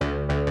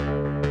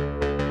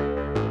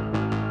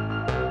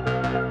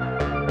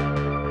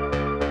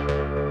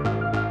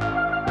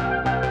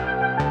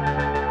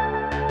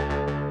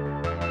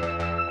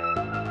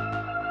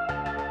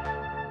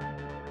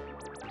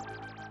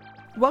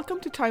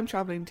Welcome to Time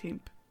Travelling Team,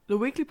 the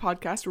weekly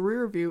podcast where we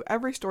review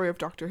every story of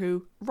Doctor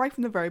Who right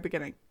from the very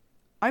beginning.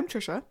 I'm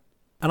Trisha.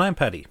 And I'm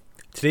Paddy.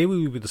 Today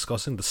we will be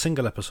discussing the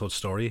single episode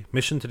story,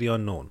 Mission to the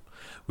Unknown.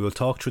 We will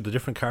talk through the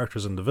different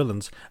characters and the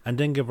villains, and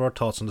then give our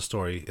thoughts on the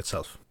story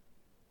itself.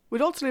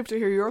 We'd also love to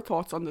hear your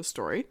thoughts on this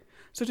story,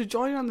 so to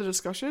join on the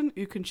discussion,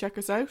 you can check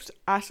us out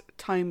at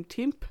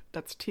TimeTeamp,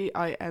 that's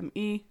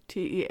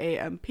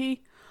TimeTeamp,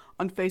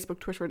 on Facebook,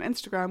 Twitter and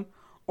Instagram,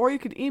 or you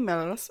can email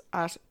us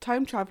at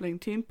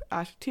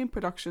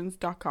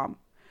timetravelingteam@teamproductions.com.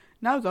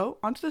 Now though,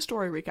 onto the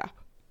story recap.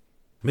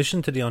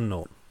 Mission to the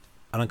Unknown.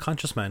 An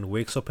unconscious man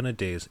wakes up in a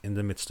daze in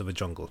the midst of a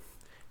jungle.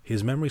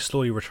 His memory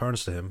slowly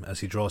returns to him as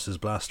he draws his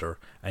blaster,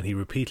 and he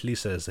repeatedly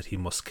says that he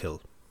must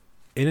kill.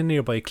 In a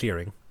nearby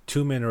clearing,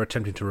 two men are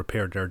attempting to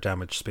repair their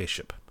damaged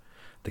spaceship.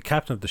 The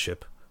captain of the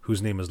ship,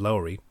 whose name is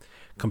Lowry,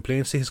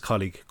 complains to his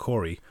colleague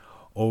Corey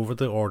over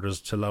the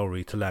orders to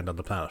Lowry to land on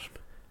the planet.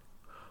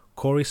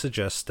 Corey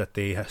suggests that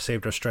they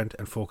save their strength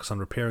and focus on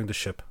repairing the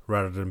ship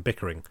rather than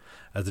bickering,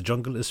 as the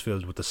jungle is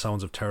filled with the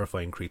sounds of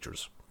terrifying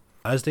creatures.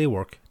 As they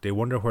work, they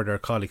wonder where their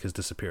colleague has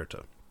disappeared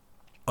to.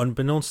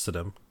 Unbeknownst to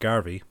them,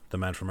 Garvey, the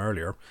man from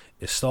earlier,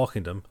 is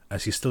stalking them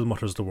as he still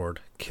mutters the word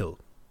kill.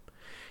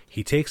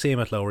 He takes aim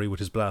at Lowry with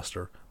his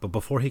blaster, but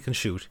before he can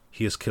shoot,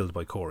 he is killed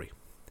by Corey.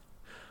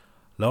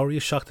 Lowry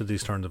is shocked at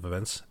these turns of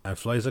events and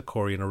flies at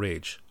Corey in a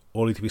rage,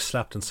 only to be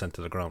slapped and sent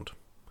to the ground.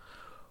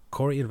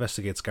 Corey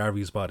investigates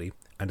Garvey's body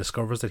and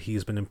discovers that he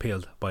has been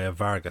impaled by a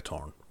Varga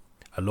thorn,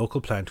 a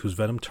local plant whose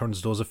venom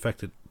turns those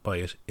affected by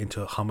it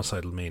into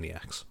homicidal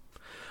maniacs.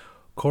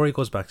 Corey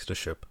goes back to the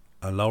ship,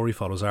 and Lowry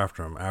follows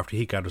after him after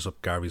he gathers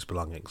up Garvey's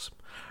belongings.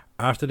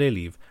 After they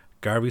leave,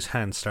 Garvey's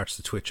hand starts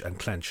to twitch and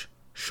clench,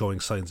 showing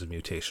signs of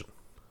mutation.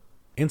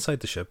 Inside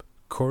the ship,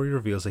 Corey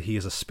reveals that he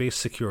is a space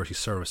security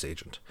service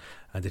agent,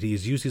 and that he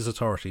has used his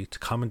authority to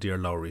commandeer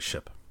Lowry's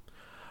ship.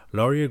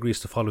 Lowry agrees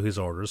to follow his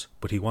orders,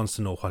 but he wants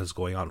to know what is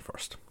going on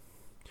first.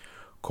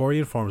 Corey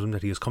informs him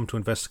that he has come to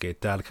investigate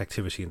Dalek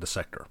activity in the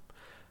sector.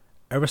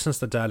 Ever since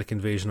the Dalek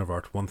invasion of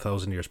Earth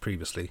 1,000 years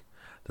previously,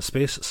 the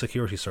Space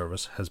Security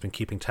Service has been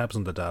keeping tabs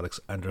on the Daleks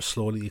and their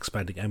slowly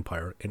expanding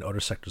empire in other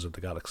sectors of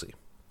the galaxy.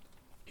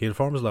 He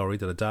informs Lowry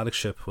that a Dalek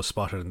ship was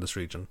spotted in this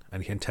region,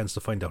 and he intends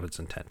to find out its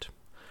intent.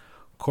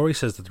 Corey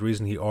says that the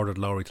reason he ordered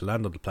Lowry to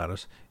land on the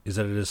planet is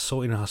that it is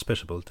so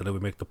inhospitable that it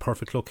would make the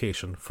perfect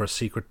location for a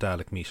secret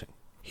Dalek meeting.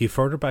 He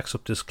further backs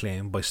up this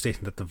claim by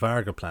stating that the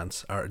Varga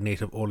plants are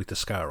native only to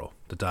Skaro,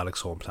 the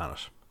Daleks' home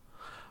planet.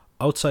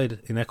 Outside,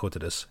 in echo to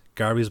this,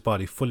 Garvey's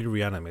body fully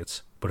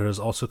reanimates, but it is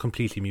also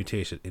completely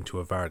mutated into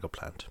a Varga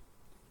plant.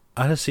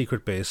 At his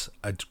secret base,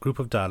 a group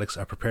of Daleks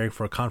are preparing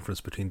for a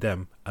conference between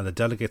them and the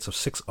delegates of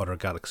 6 other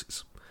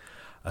galaxies.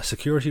 A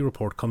security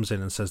report comes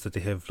in and says that they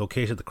have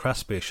located the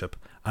crashed spaceship,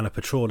 and a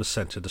patrol is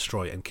sent to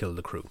destroy and kill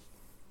the crew.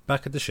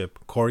 Back at the ship,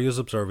 Corey is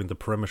observing the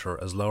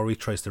perimeter as Lowry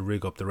tries to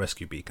rig up the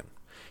rescue beacon.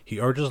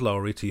 He urges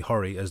Lowry to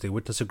hurry as they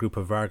witness a group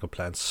of Varga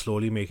plants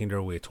slowly making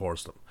their way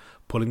towards them,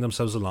 pulling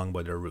themselves along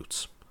by their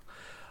roots.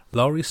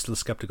 Lowry is still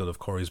skeptical of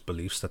Corey's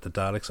beliefs that the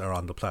Daleks are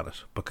on the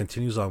planet, but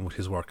continues on with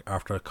his work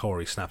after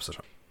Corey snaps at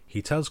him.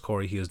 He tells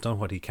Corey he has done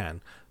what he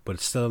can, but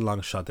it's still a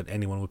long shot that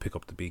anyone will pick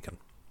up the beacon.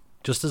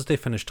 Just as they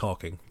finish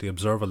talking, they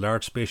observe a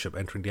large spaceship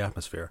entering the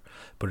atmosphere,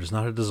 but it is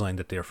not a design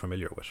that they are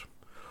familiar with.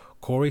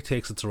 Corey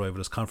takes its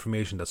arrival as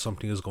confirmation that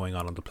something is going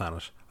on the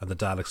planet, and the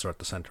Daleks are at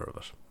the centre of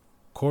it.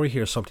 Corey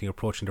hears something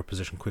approaching their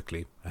position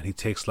quickly, and he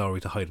takes Lowry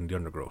to hide in the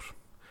undergrowth.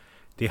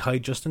 They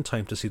hide just in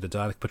time to see the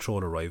Dalek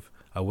patrol arrive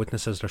and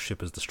witness as their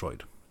ship is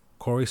destroyed.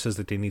 Corey says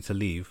that they need to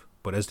leave,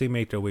 but as they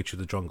make their way through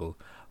the jungle,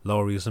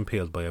 Lowry is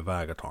impaled by a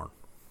Varga thorn.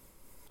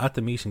 At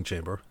the meeting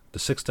chamber, the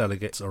 6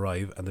 delegates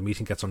arrive and the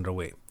meeting gets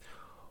underway.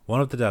 One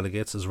of the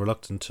delegates is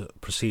reluctant to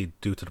proceed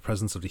due to the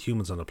presence of the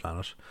humans on the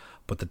planet,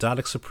 but the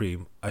Dalek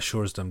Supreme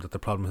assures them that the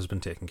problem has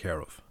been taken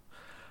care of.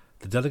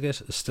 The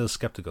delegate is still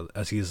skeptical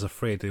as he is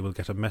afraid they will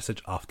get a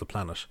message off the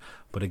planet,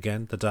 but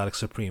again the Dalek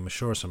Supreme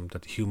assures him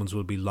that the humans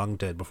will be long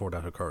dead before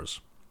that occurs.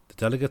 The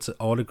delegates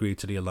all agree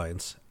to the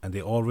alliance, and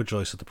they all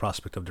rejoice at the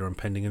prospect of their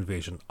impending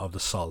invasion of the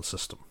Sol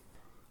system.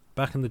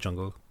 Back in the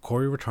jungle,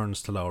 Corey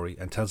returns to Lowry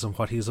and tells him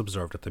what he has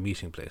observed at the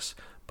meeting place,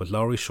 but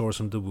Lowry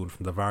shows him the wound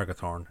from the Varga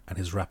thorn and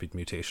his rapid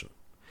mutation.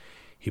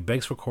 He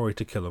begs for Corey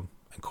to kill him,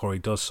 and Corey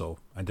does so,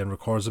 and then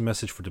records a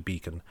message for the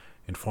beacon,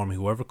 informing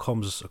whoever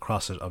comes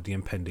across it of the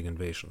impending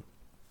invasion.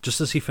 Just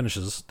as he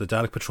finishes, the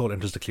Dalek patrol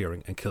enters the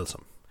clearing and kills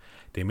him.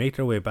 They make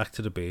their way back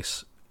to the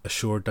base,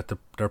 assured that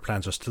their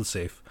plans are still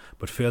safe,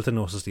 but fail to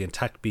notice the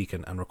intact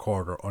beacon and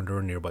recorder under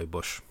a nearby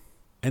bush.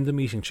 In the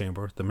meeting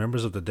chamber, the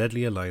members of the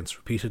Deadly Alliance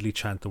repeatedly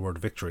chant the word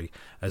victory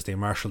as they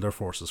marshal their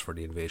forces for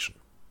the invasion.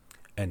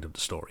 End of the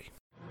story.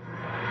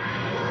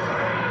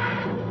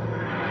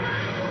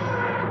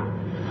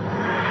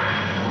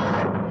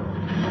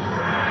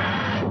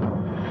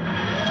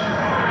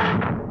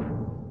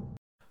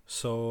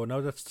 So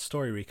now that's the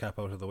story recap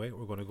out of the way,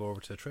 we're going to go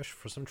over to Trish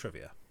for some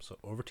trivia. So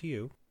over to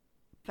you.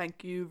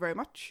 Thank you very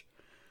much.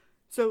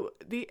 So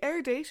the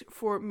air date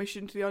for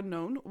Mission to the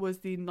Unknown was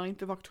the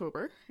 9th of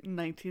October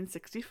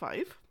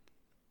 1965.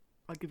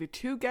 I'll give you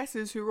 2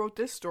 guesses who wrote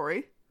this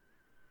story.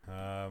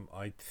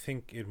 I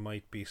think it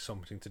might be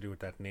something to do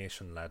with that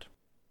Nation lad.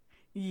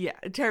 Yeah,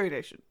 Terry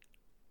Nation.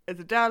 It's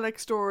a Dalek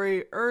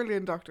story early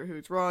in Doctor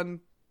Who's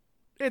run.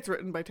 It's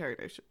written by Terry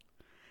Nation.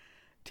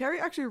 Terry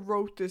actually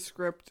wrote this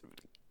script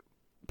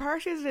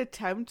partially as an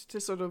attempt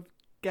to sort of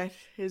get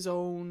his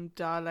own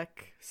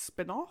Dalek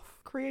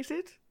spin-off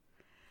created.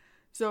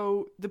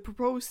 So the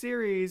proposed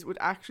series would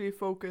actually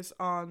focus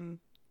on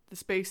the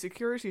Space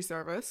Security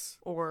Service,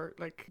 or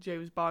like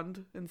James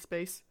Bond in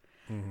space,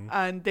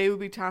 and they would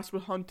be tasked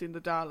with hunting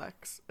the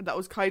Daleks. And that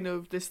was kind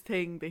of this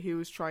thing that he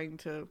was trying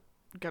to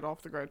get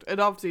off the ground. It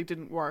obviously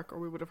didn't work, or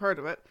we would have heard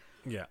of it.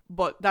 Yeah.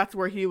 But that's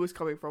where he was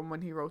coming from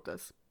when he wrote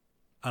this.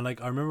 And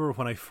like, I remember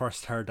when I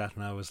first heard that,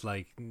 and I was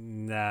like,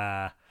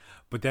 nah.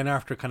 But then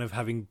after kind of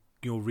having,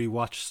 you know,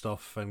 rewatched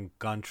stuff and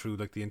gone through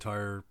like the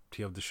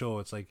entirety of the show,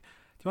 it's like,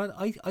 do you know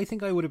what? I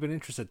think I would have been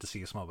interested to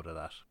see a small bit of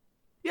that.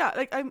 Yeah,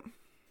 like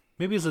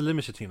maybe as a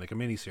limited team, like a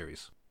mini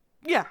series.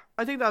 Yeah,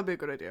 I think that would be a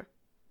good idea.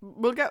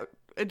 We'll get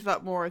into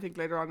that more, I think,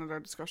 later on in our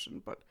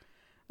discussion, but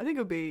I think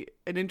it would be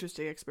an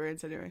interesting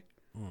experience anyway.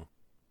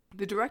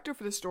 The director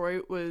for the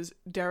story was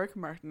Derek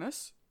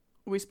Martinus.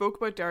 We spoke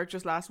about Derek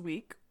just last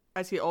week,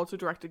 as he also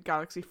directed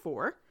Galaxy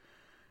 4.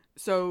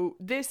 So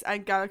this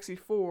and Galaxy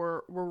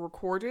 4 were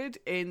recorded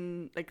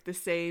in like the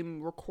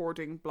same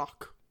recording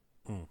block.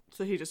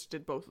 So he just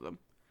did both of them.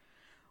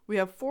 We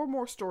have 4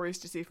 more stories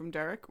to see from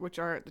Derek, which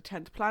are The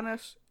 10th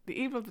Planet, The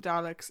Evil of the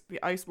Daleks,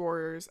 The Ice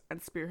Warriors,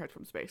 and Spearhead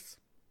from Space.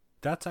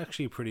 That's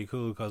actually pretty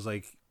cool because,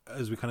 like,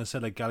 as we kind of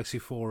said, like Galaxy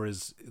 4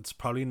 it's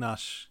probably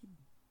not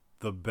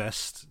the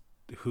best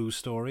Who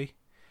story.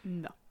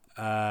 No.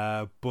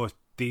 But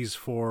these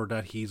 4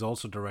 that he's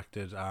also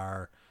directed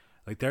are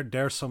like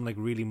there's some like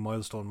really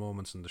milestone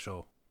moments in the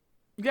show.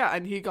 Yeah,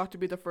 and he got to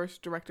be the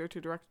first director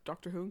to direct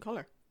Doctor Who in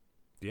colour.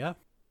 Yeah.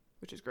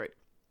 Which is great.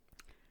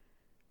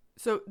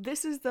 So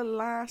this is the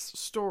last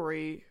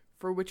story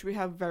for which we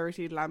have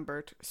Verity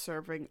Lambert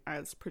serving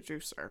as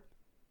producer.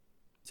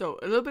 So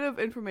a little bit of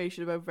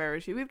information about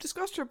Verity. We've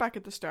discussed her back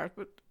at the start,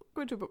 but we'll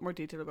go into a bit more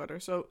detail about her.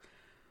 So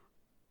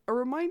a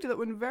reminder that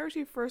when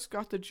Verity first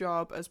got the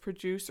job as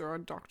producer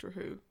on Doctor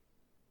Who,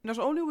 not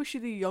only was she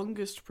the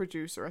youngest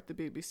producer at the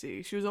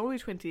BBC, she was only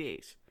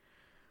 28,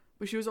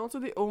 but she was also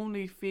the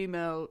only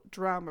female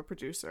drama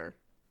producer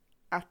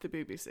at the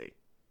BBC.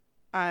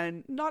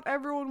 And not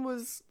everyone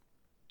was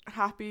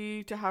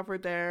happy to have her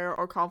there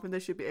or confident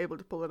that she'd be able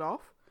to pull it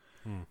off.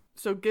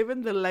 So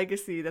given the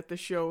legacy that the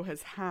show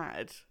has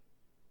had,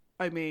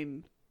 I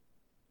mean,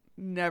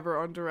 never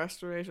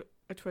underestimate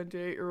a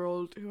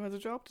 28-year-old who has a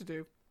job to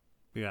do.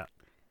 Yeah.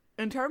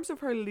 In terms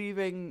of her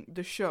leaving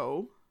the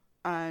show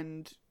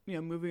and, you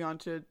know, moving on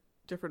to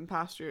different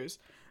pastures,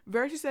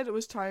 Verity said it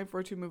was time for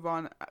her to move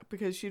on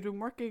because she'd been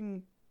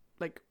working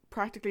like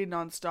practically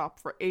non-stop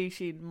for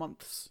 18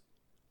 months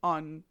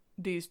on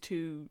these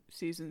 2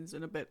 seasons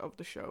and a bit of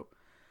the show.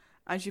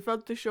 And she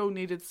felt the show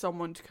needed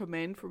someone to come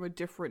in from a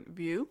different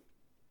view.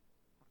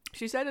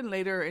 She said in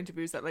later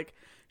interviews that like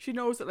she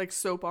knows that like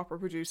soap opera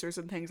producers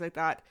and things like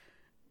that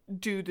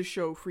do the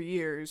show for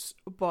years,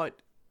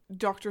 but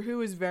Doctor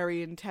Who is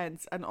very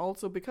intense, and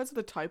also because of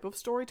the type of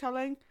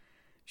storytelling,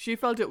 she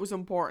felt it was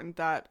important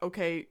that,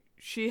 okay,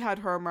 she had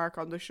her mark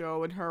on the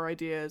show and her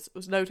ideas. It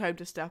was now time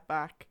to step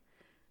back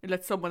and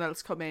let someone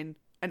else come in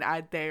and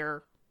add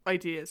their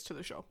ideas to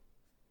the show.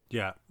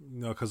 Yeah,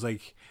 no, because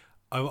like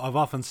I've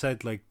often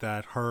said like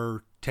that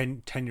her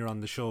tenure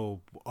on the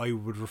show, I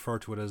would refer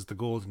to it as the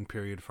golden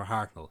period for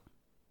Hartnell.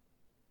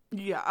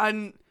 Yeah,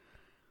 and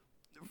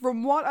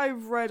from what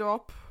I've read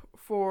up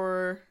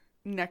for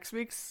next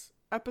week's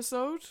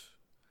episode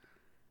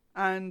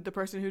and the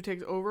person who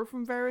takes over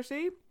from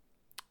Verity,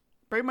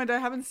 bear in mind I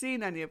haven't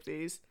seen any of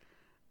these,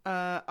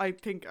 I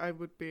think I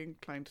would be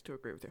inclined to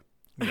agree with you.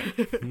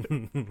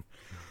 Yeah.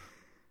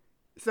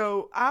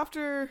 So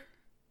after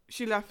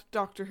she left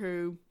Doctor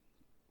Who,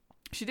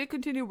 she did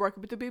continue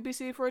working with the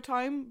BBC for a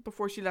time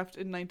before she left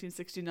in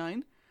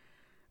 1969.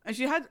 And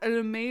she had an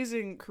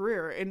amazing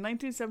career. In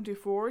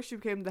 1974, she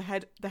became the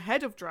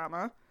head of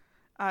drama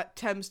at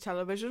Thames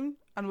Television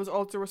and was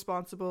also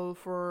responsible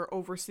for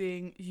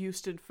overseeing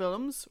Euston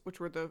Films, which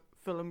were the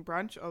film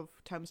branch of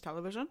Thames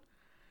Television.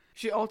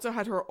 She also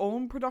had her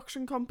own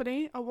production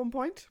company at one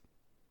point.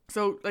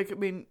 So, like, I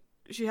mean,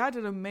 she had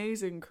an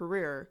amazing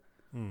career,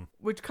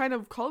 which kind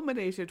of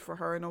culminated for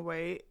her in a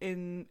way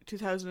in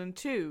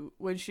 2002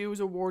 when she was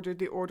awarded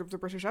the Order of the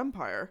British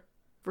Empire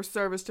for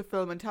service to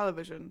film and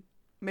television,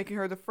 making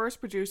her the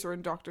first producer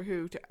in Doctor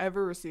Who to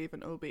ever receive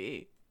an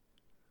OBE.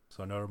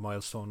 So another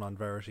milestone on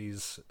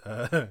Verity's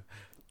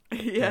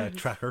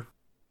tracker.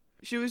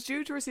 She was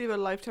due to receive a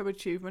Lifetime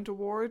Achievement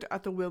Award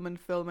at the Wilman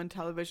Film and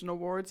Television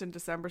Awards in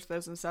December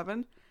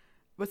 2007,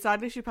 but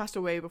sadly she passed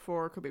away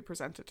before it could be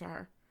presented to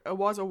her. It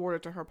was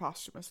awarded to her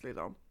posthumously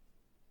though.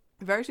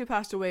 Verity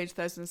passed away in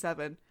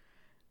 2007,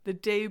 the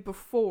day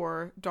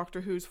before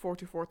Doctor Who's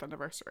 44th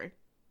anniversary.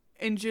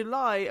 In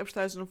July of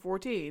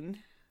 2014,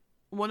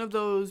 one of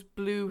those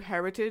blue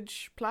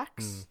heritage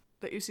plaques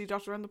that you see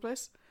dotted around the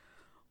place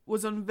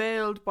was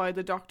unveiled by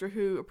the Doctor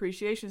Who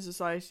Appreciation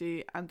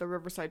Society and the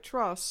Riverside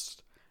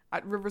Trust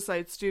at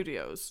Riverside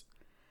Studios.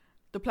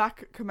 The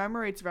plaque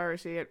commemorates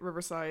Verity at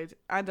Riverside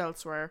and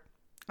elsewhere,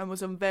 and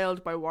was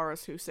unveiled by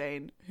Waris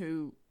Hussein,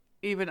 who,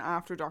 even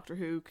after Doctor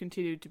Who,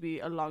 continued to be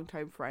a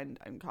longtime friend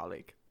and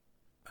colleague.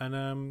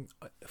 And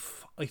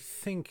I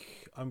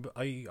think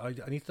I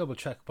need to double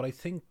check, but I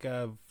think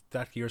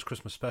that year's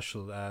Christmas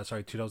special,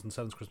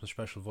 2007's Christmas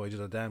special, Voyage of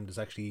the Damned, is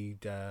actually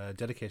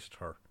dedicated to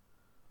her.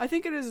 I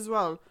think it is as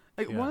well.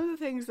 One of the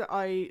things that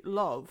I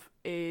love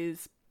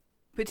is,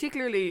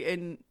 particularly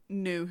in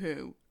New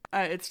Who,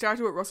 it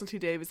started with Russell T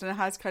Davies and it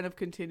has kind of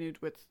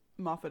continued with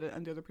Moffat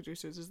and the other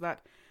producers, is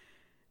that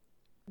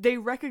they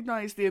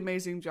recognise the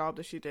amazing job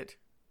that she did.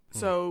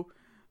 So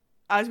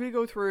as we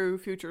go through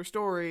future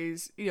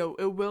stories,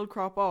 it will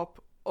crop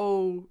up,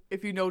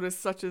 if you notice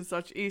such and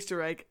such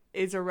Easter egg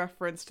is a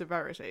reference to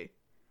Verity.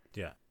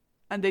 Yeah.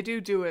 And they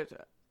do it,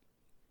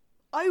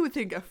 I would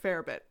think, a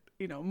fair bit,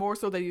 more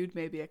so than you'd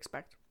maybe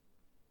expect.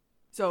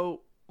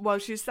 So, while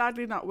she's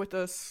sadly not with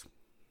us,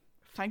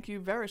 thank you,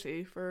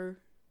 Verity, for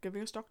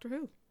giving us Doctor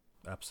Who.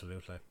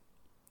 Absolutely.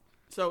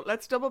 So,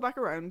 let's double back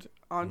around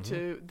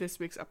onto this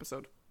week's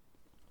episode.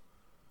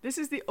 This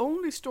is the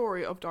only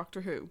story of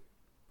Doctor Who.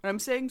 And I'm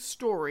saying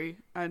story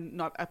and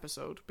not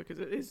episode, because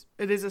it is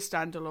a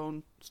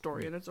standalone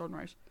story in its own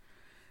right.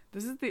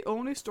 This is the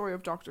only story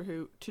of Doctor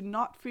Who to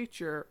not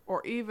feature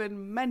or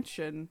even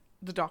mention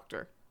the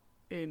Doctor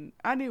in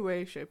any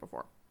way, shape or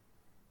form.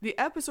 The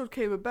episode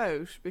came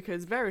about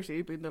because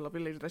Verity, being the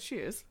lovely lady that she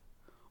is,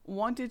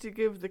 wanted to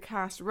give the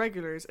cast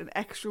regulars an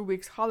extra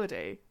week's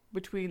holiday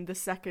between the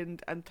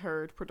second and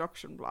third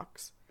production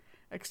blocks,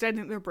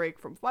 extending their break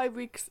from 5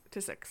 weeks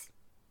to 6.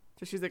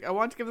 So she's like, I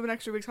want to give them an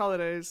extra week's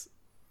holidays,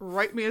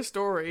 write me a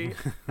story,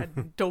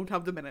 and don't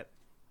have them in it.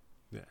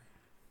 Yeah.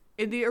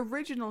 In the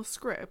original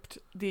script,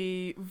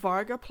 the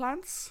Varga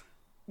plants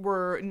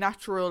were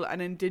natural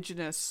and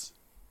indigenous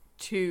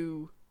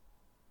to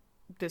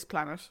this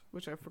planet,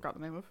 which I forgot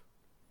the name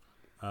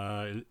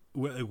of.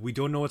 We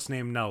don't know its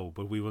name now,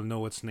 but we will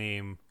know its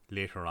name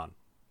later on.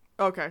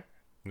 Okay.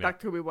 Yeah. That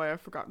could be why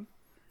I've forgotten.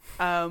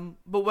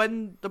 But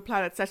when the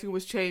planet setting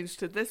was changed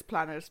to this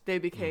planet, they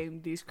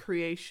became these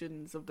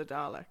creations of the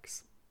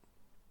Daleks.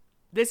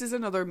 This is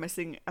another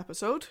missing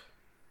episode.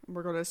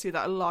 We're going to see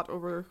that a lot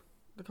over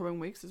the coming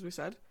weeks, as we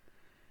said.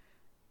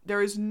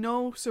 There is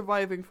no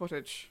surviving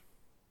footage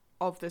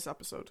of this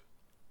episode.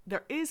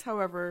 There is,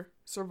 however,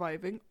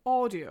 surviving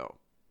audio.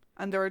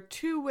 And there are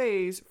 2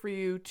 ways for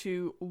you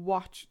to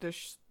watch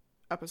this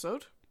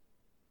episode.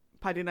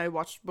 Paddy and I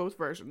watched both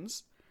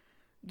versions.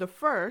 The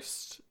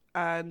first,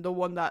 and the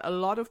one that a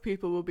lot of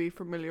people will be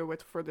familiar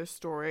with for this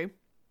story,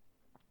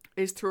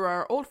 is through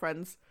our old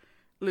friends,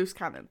 Loose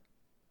Cannon.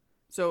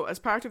 So as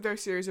part of their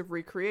series of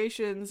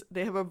recreations,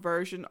 they have a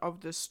version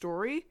of this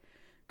story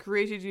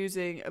created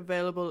using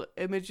available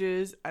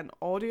images and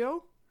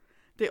audio.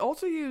 They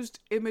also used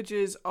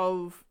images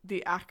of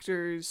the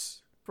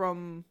actors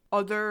from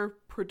other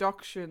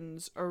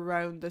productions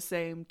around the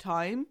same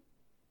time,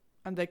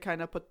 and they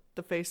kind of put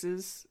the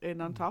faces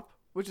in on top,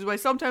 which is why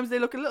sometimes they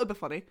look a little bit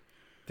funny.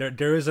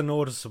 There is a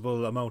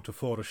noticeable amount of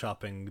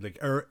photoshopping, like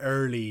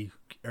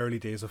early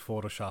days of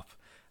Photoshop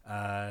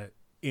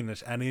in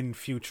it, and in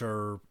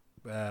future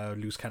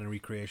Loose Cannon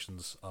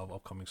recreations of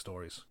upcoming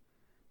stories.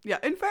 Yeah,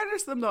 in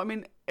fairness to them though, I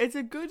mean, it's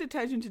a good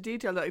attention to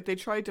detail that they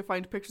tried to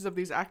find pictures of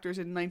these actors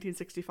in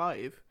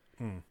 1965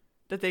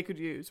 that they could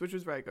use, which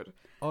was very good.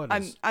 Oh, it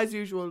and is. as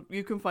usual,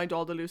 you can find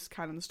all the Loose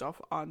Cannon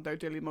stuff on their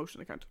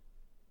Dailymotion account.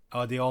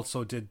 They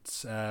also did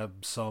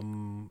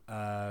some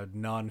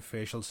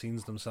non-facial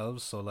scenes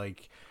themselves, so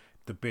like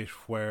the bit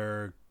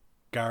where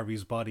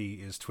Garvey's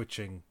body is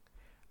twitching.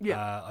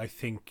 Yeah. I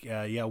think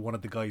one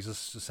of the guys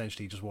is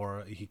essentially just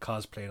he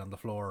cosplayed on the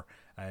floor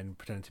and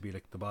pretended to be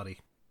like the body.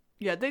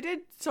 Yeah, they did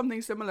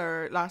something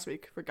similar last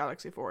week for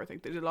Galaxy 4, I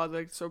think. They did a lot of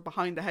like, sort of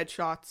behind the head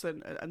shots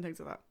and things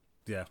like that.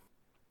 Yeah.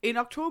 In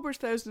October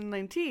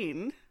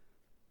 2019,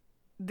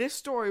 this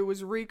story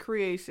was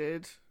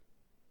recreated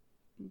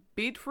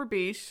beat for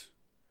beat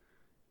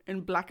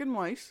in black and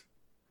white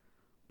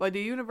by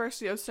the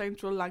University of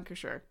Central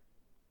Lancashire.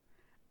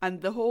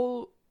 And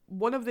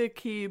one of the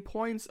key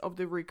points of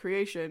the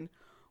recreation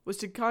was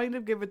to kind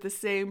of give it the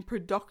same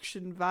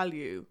production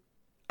value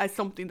as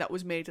something that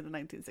was made in the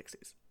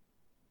 1960s.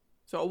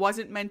 So it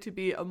wasn't meant to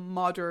be a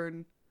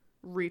modern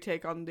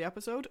retake on the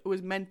episode. It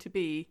was meant to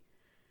be,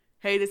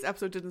 hey, this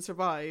episode didn't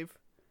survive.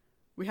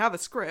 We have a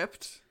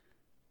script.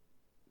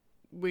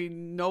 We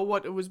know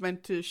what it was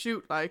meant to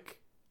shoot like,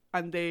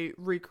 and they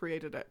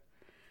recreated it.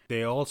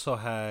 They also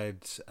had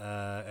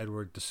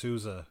Edward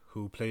D'Souza,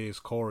 who plays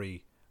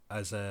Corey,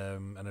 as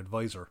an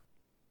advisor.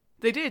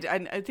 They did,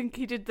 and I think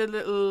he did the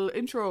little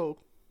intro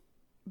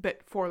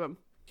bit for them.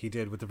 He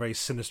did, with the very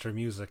sinister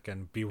music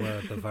and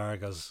Beware the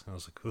Vargas. I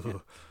was like,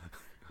 ooh.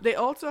 They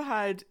also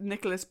had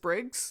Nicholas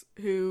Briggs,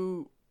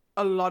 who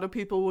a lot of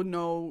people will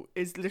know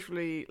is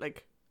literally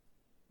like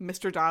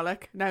Mr.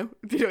 Dalek now.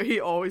 He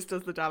always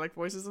does the Dalek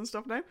voices and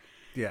stuff now.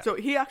 Yeah. So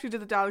he actually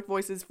did the Dalek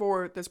voices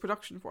for this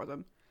production for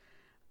them.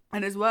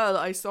 And as well,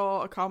 I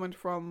saw a comment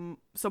from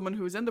someone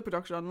who was in the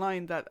production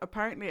online that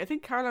apparently, I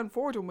think Caroline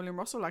Ford and William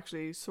Russell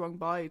actually swung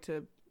by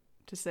to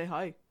say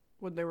hi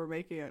when they were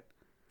making it.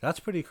 That's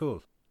pretty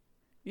cool.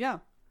 Yeah.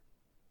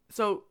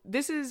 So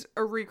this is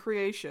a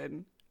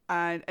recreation,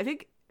 and I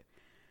think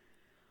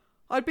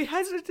I'd be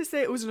hesitant to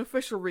say it was an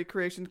official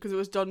recreation because it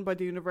was done by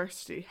the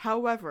university.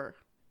 However,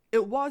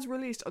 it was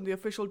released on the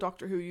official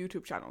Doctor Who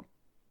YouTube channel.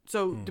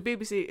 So the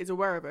BBC is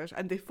aware of it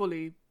and they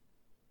fully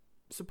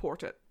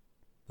support it.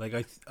 Like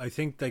I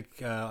think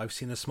like I've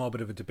seen a small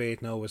bit of a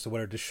debate now as to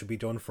whether this should be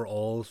done for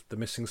all the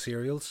missing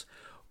serials,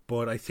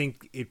 but I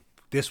think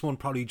this one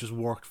probably just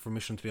worked for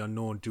Mission to the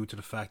Unknown due to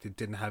the fact it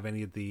didn't have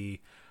any of the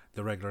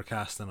regular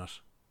cast in it.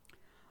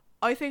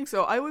 I think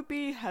so. I would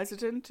be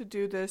hesitant to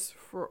do this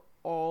for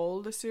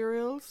all the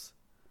serials.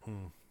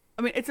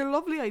 I mean, it's a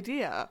lovely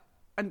idea,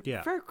 and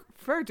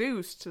fair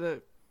dues to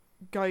the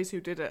guys who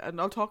did it, and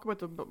I'll talk about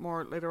them a bit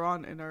more later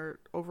on in our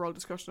overall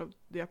discussion of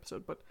the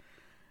episode, but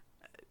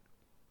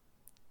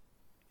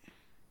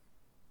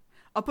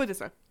I'll put it this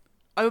way.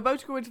 I'm about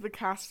to go into the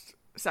cast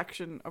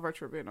section of our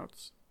trivia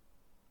notes,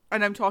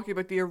 and I'm talking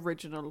about the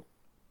original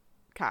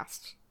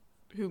cast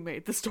who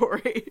made the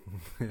story.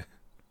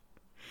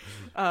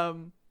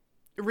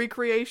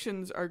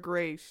 Recreations are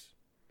great.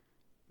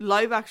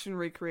 Live action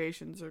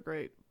recreations are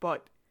great,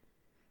 but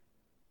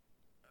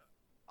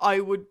I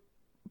would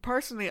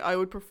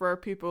prefer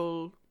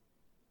people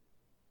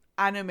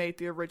animate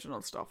the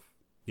original stuff.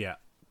 Yeah.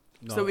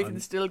 No, so we can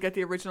still get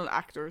the original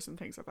actors and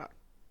things like that.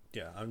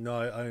 Yeah, I'm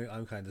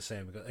kind of the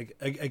same.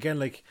 Again,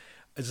 like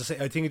as I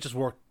say, I think it just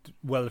worked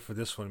well for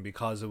this one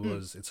because it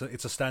was it's a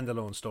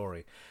standalone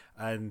story,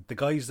 and the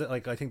guys that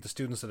I think the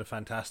students did a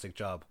fantastic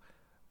job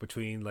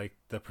between like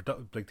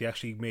they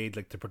actually made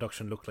like the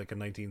production look like a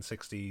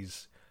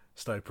 1960s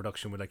style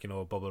production with like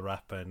bubble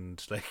wrap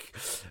and like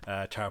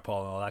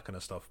tarpaulin and all that kind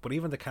of stuff. But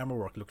even the camera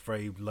work looked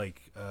very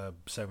like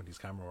 70s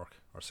camera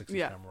work or 60s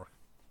camera work.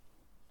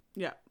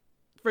 Yeah,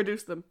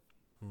 reduce them.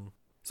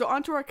 So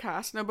onto our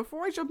cast. Now,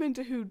 before I jump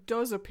into who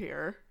does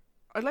appear,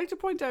 I'd like to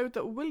point out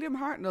that William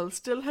Hartnell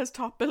still has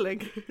top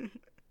billing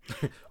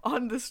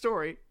on the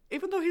story,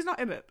 even though he's not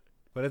in it.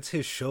 But it's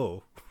his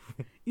show.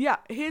 Yeah,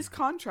 his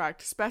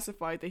contract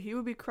specified that he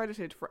would be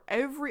credited for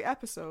every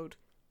episode,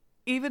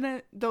 even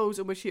in those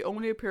in which he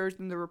only appears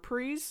in the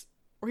reprise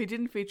or he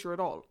didn't feature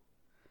at all.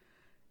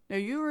 Now,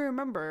 you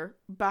remember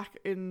back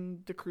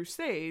in the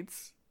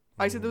Crusades,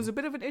 I said there was a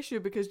bit of an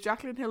issue because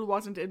Jacqueline Hill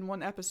wasn't in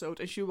one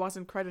episode and she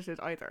wasn't credited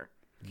either.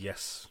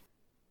 Yes.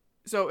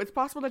 So it's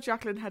possible that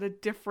Jacqueline had a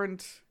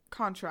different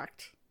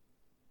contract,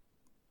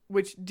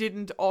 which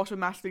didn't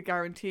automatically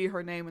guarantee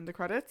her name in the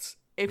credits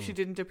if she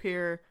didn't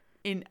appear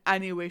in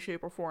any way,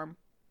 shape, or form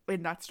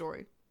in that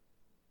story.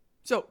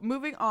 So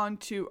moving on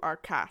to our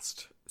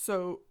cast.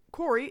 So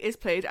Corey is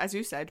played, as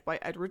you said, by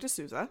Edward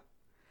D'Souza.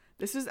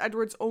 This is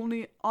Edward's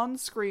only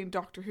on-screen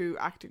Doctor Who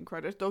acting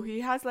credit, though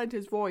he has lent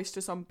his voice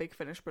to some Big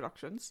Finish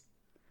productions.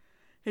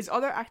 His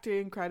other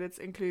acting credits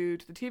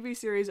include the TV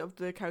series of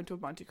The Count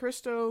of Monte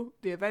Cristo,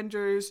 The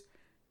Avengers,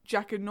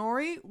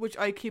 Jackanory, which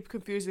I keep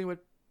confusing with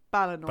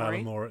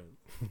Balamory.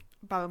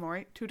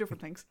 Balamory, two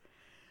different things.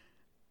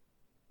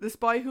 The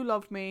Spy Who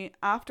Loved Me,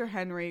 After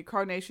Henry,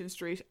 Coronation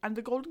Street, and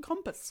The Golden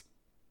Compass.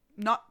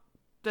 Not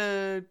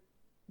the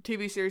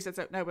TV series that's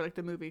out now, but like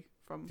the movie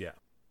from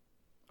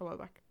a while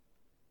back.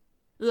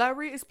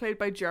 Lowry is played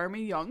by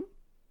Jeremy Young.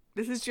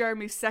 This is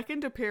Jeremy's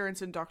second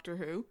appearance in Doctor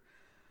Who,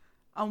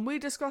 and we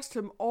discussed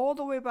him all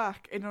the way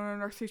back in An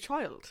Unearthly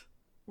Child,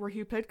 where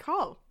he played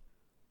Carl,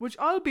 which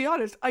I'll be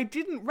honest, I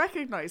didn't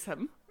recognise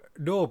him.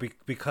 No,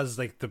 because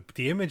like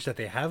the image that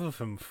they have of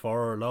him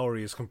for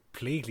Lowry is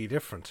completely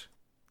different.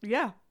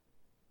 Yeah,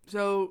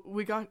 so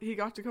he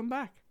got to come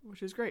back,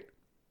 which is great.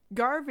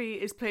 Garvey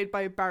is played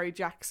by Barry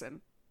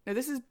Jackson. Now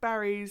this is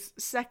Barry's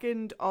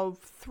second of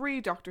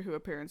 3 Doctor Who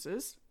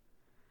appearances.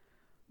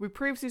 We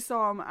previously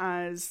saw him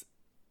as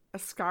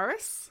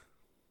Ascaris,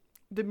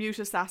 the mute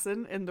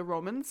assassin in The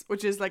Romans,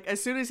 which is like,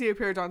 as soon as he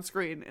appeared on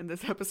screen in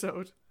this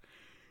episode,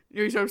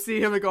 you sort of see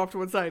him like, go off to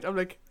one side. I'm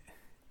like,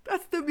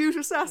 that's the mute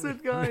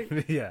assassin guy.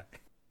 Yeah.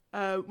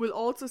 We'll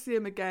also see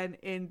him again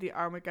in The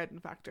Armageddon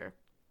Factor.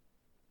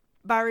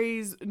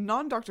 Barry's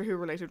non-Doctor Who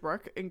related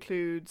work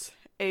includes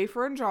A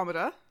for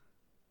Andromeda,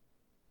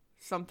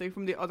 something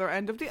from the other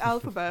end of the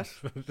alphabet.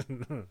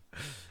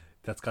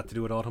 That's got to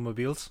do with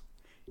automobiles?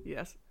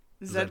 Yes.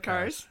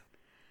 Z-Cars.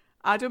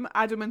 Adam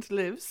Adamant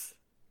Lives,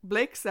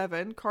 Blake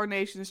 7,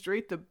 Coronation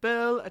Street, The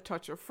Bill, A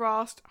Touch of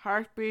Frost,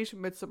 Heartbeat,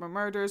 Midsummer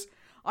Murders.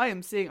 I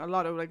am seeing a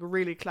lot of like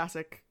really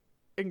classic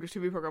English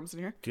TV programs in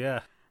here.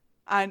 Yeah.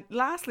 And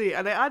lastly,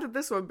 and I added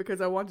this one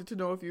because I wanted to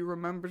know if you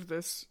remembered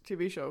this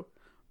TV show,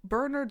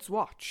 Bernard's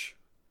Watch.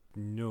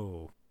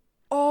 No.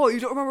 Oh, you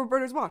don't remember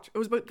Bernard's Watch? It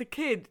was about the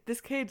kid.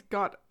 This kid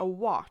got a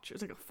watch. It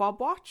was like a fob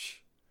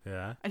watch.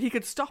 Yeah. And he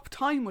could stop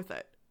time with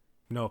it.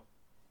 No,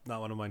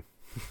 not one of mine.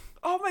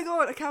 Oh my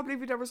god, I can't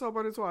believe you never saw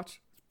Bernard's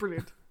Watch. It's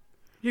brilliant.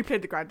 He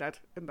played the granddad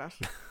in that.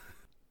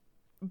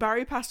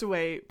 Barry passed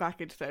away back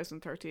in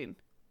 2013.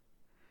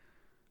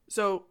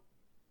 So,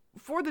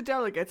 for the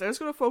delegates, I'm just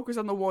going to focus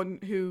on the one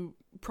who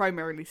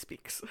primarily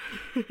speaks.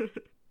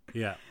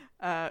 Yeah.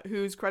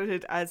 Who's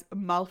credited as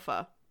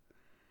Malfa.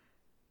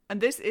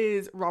 And this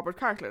is Robert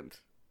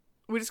Cartland.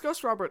 We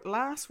discussed Robert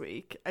last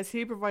week as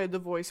he provided the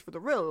voice for the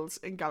Rills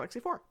in Galaxy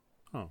 4.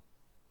 Oh.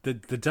 The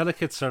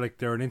delegates are like,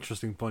 they're an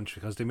interesting bunch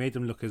because they made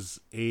them look as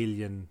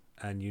alien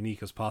and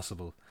unique as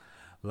possible.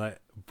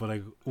 But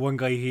one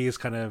guy, he is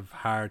kind of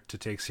hard to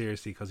take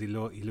seriously because he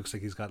looks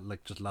like he's got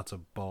like just lots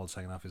of balls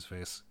hanging off his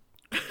face.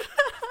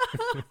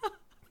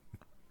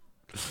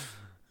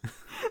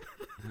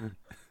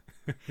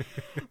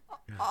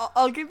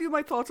 I'll give you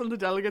my thoughts on the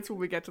delegates when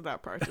we get to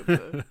that part of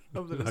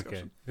the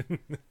discussion. Okay.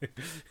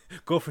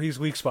 Go for his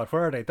weak spot.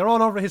 Where are they? They're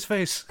all over his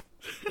face.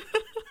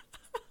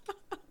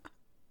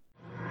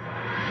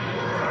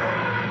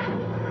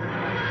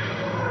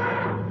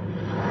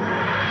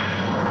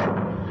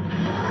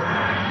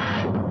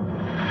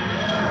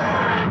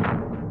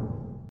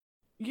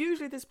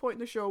 Usually at this point in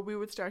the show, we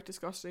would start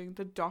discussing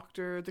the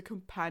Doctor, the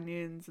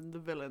companions, and the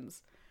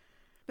villains.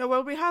 Now,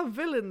 while we have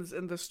villains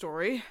in the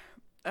story,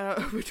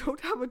 we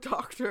don't have a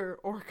Doctor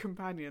or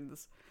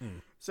companions.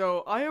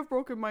 So I have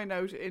broken mine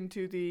out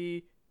into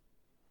the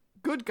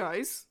good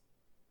guys,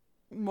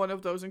 one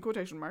of those in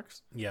quotation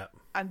marks, Yeah.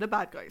 and the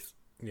bad guys.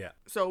 Yeah.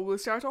 So we'll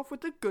start off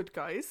with the good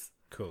guys.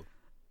 Cool.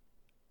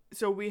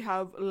 So we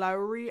have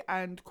Lowry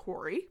and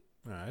Corey.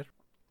 All right.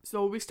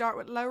 So we start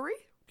with Lowry.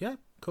 Yeah.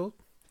 Cool.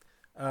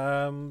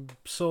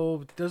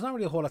 So there's not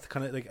really a whole lot to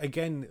kind of like,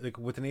 again, like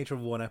with the nature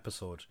of one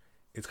episode,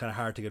 it's kind of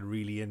hard to get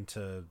really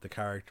into the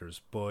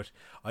characters, but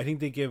I think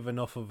they give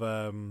enough of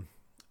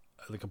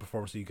like a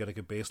performance that you get like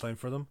a baseline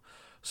for them.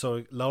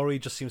 So Lowry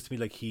just seems to me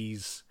like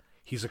he's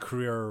a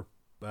career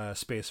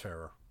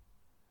spacefarer,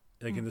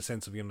 like in the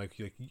sense of, you know, like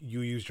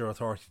you used your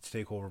authority to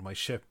take over my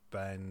ship,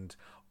 and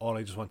all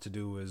I just want to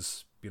do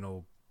is, you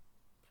know,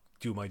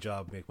 do my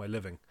job, make my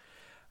living.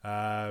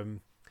 I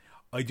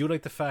do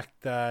like the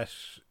fact that,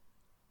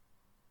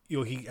 you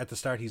know, he at the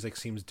start he's like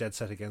seems dead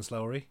set against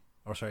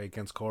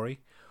against Corey,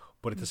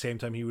 but at the same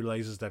time he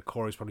realizes that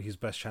Corey's probably his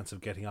best chance of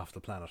getting off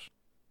the planet.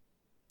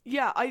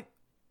 Yeah,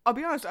 I'll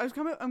be honest, I'm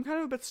kind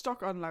of a bit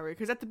stuck on Lowry,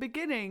 because at the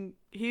beginning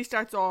he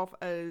starts off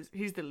as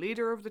he's the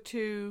leader of the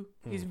two.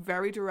 He's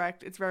very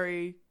direct. It's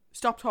very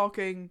stop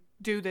talking,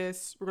 do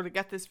this. We're gonna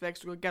get this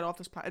fixed. We're gonna get off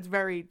this planet. It's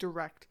very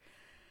direct.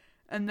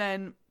 And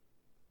then,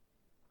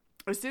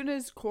 as soon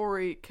as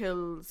Corey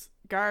kills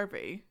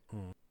Garvey,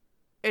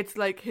 it's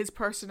like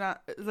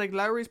like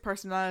Lowry's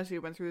personality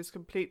went through this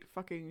complete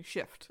fucking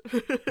shift.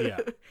 Yeah.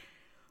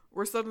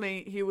 Where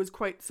suddenly he was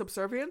quite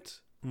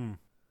subservient.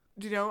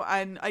 You know,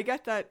 and I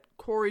get that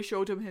Corey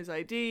showed him his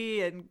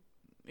ID, and,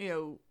 you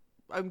know,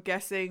 I'm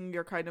guessing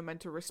you're kind of meant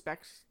to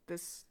respect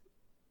this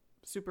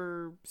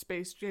super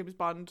space James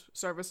Bond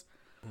service.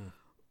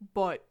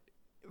 But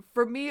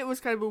for me, it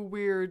was kind of a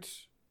weird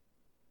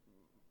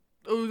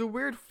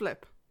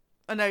flip.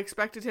 And I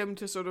expected him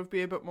to sort of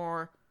be a bit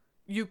more,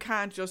 you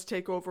can't just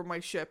take over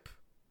my ship.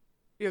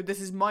 You know, this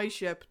is my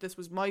ship. This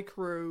was my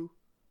crew.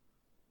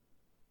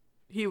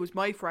 He was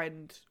my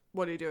friend.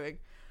 What are you doing?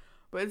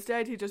 But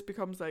instead he just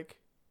becomes like,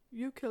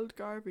 you killed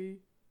Garvey.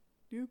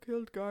 You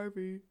killed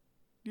Garvey.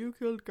 You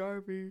killed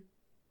Garvey.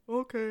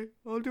 Okay,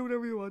 I'll do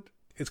whatever you want.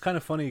 It's kind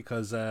of funny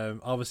because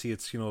obviously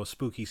it's, you know,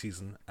 spooky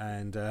season,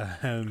 and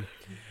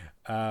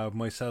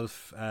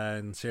myself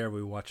and Sarah,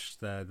 we watched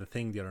the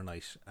Thing the other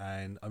night,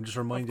 and I'm just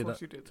reminded. Of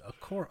course you did. Of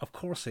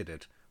course I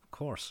did. Of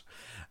course.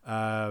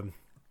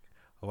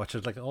 I watch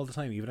it like all the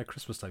time, even at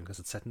Christmas time, because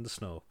it's set in the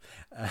snow.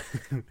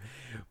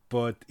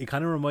 But it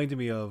kind of reminded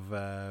me of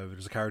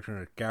there's a character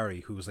in it,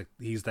 Gary, who's like,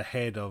 he's the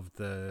head of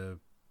the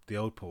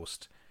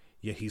outpost.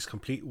 Yet he's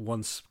complete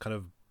once kind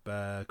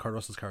of Kurt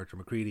Russell's character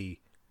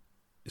McCready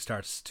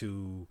starts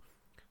to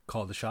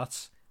call the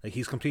shots. Like,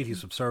 he's completely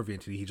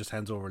subservient. He just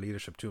hands over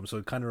leadership to him. So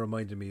it kind of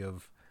reminded me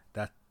of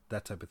that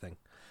type of thing.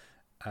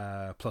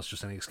 Plus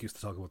just any excuse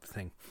to talk about the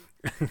Thing.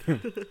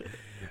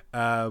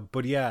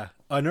 But yeah,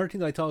 another thing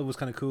that I thought was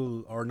kind of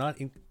cool, or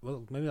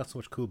well, maybe not so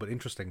much cool, but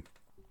interesting,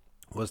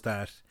 was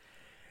that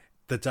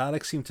the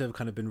Daleks seem to have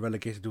kind of been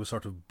relegated to a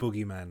sort of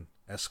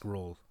boogeyman-esque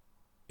role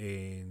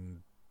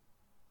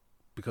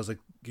because, like,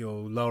 you know,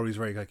 Lowry's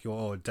very like, you know,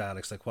 oh,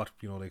 Daleks, like what,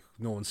 you know, like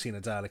no one's seen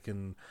a Dalek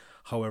in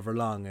however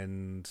long,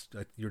 and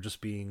you're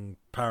just being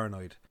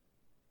paranoid.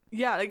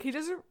 Yeah, like he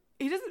doesn't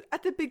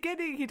at the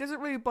beginning he doesn't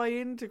really buy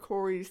into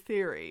Corey's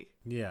theory.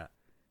 Yeah.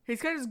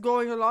 He's kind of just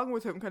going along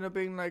with him, kind of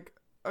being like,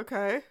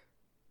 okay.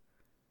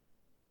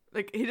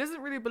 Like, he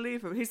doesn't really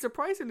believe him. He's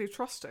surprisingly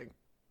trusting.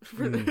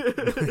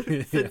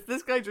 Since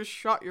this guy just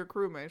shot your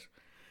crewmate.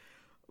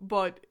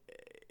 But,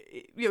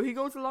 you know, he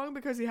goes along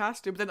because he has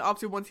to. But then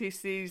obviously once he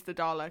sees the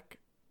Dalek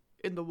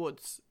in the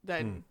woods,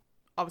 then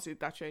obviously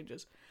that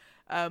changes.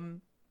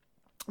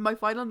 My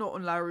final note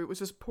on Lowry was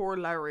just poor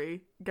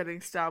Lowry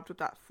getting stabbed with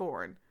that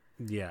thorn.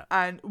 Yeah.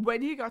 And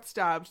when he got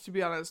stabbed, to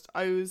be honest,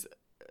 I was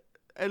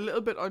a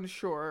little bit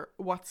unsure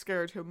what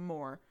scared him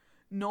more.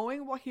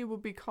 Knowing what he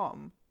would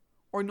become,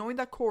 or knowing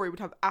that Corey would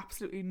have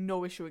absolutely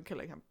no issue in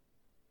killing him.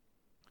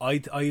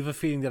 I have a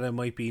feeling that I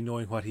might be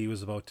knowing what he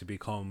was about to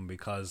become,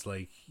 because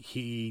like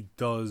he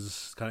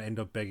does kind of end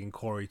up begging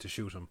Corey to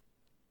shoot him.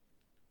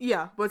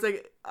 Yeah, but it's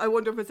like, I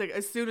wonder if it's like,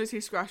 as soon as he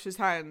scratched his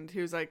hand,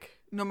 he was like,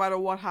 no matter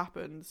what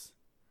happens,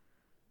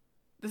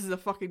 this is a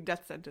fucking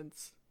death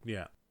sentence.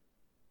 Yeah.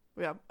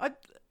 But yeah,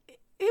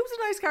 he was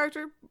a nice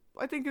character.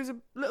 I think he was a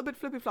little bit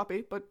flippy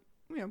floppy, but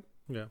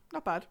Yeah.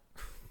 not bad.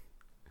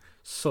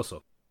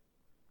 So.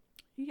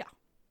 Yeah.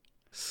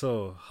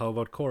 So, how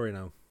about Corey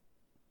now?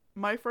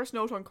 My first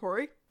note on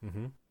Corey,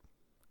 Mm-hmm.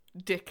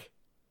 dick.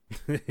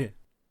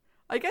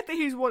 I get that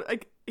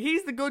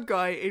he's the good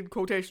guy in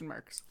quotation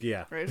marks,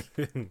 Yeah. right?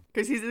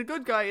 Because he's a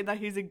good guy in that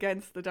he's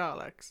against the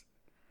Daleks.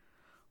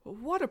 But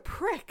what a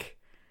prick!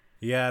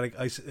 Yeah,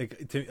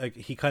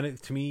 he kind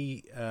of, to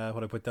me,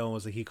 what I put down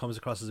was that he comes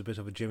across as a bit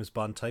of a James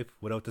Bond type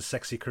without the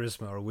sexy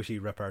charisma or witty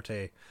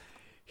repartee.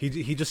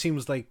 He just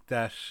seems like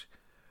that.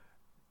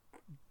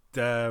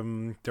 There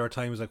are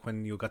times like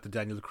when you got the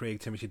Daniel Craig,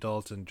 Timothy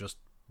Dalton, just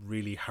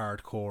really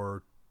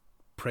hardcore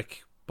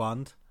prick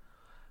Bond,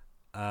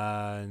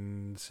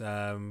 and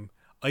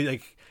I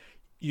like,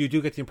 you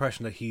do get the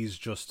impression that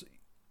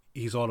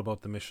he's all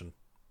about the mission.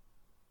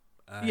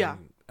 Yeah.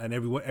 And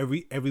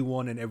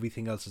everyone and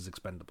everything else is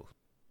expendable.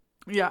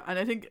 Yeah, and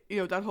I think,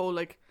 that whole,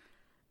 like,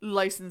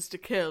 license to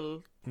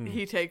kill,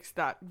 he takes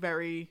that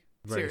very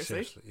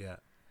seriously. Yeah.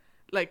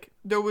 Like,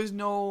 there was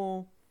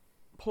no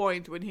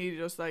point when he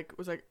just, like,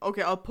 was like,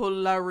 okay, I'll pull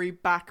Lowry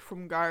back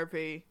from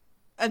Garvey,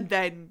 and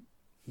then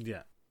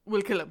Yeah.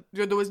 we'll kill him.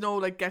 There was no,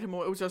 like, get him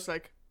away. It was just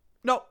like,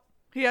 no,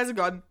 he has a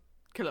gun,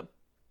 kill him.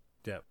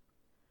 Yeah.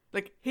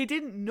 Like, he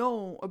didn't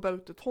know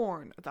about the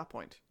Thorn at that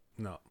point.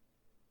 No.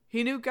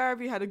 He knew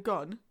Garvey had a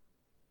gun,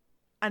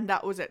 and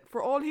that was it.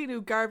 For all he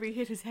knew, Garvey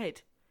hit his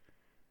head,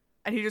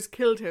 and he just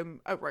killed him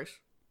outright.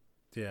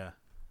 Yeah.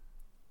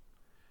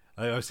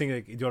 I was thinking,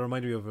 like, do you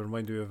remind me of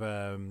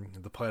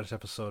the pilot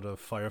episode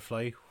of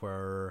Firefly,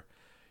 where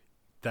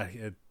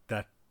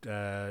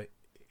that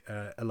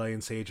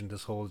Alliance agent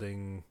is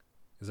holding,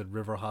 is it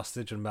River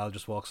hostage, and Mal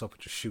just walks up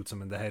and just shoots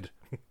him in the head.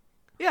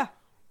 Yeah.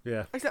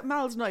 Yeah. Except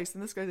Mal's nice,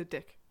 and this guy's a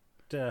dick.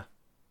 Yeah.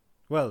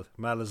 Well,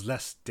 Mal is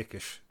less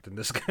dickish than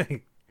this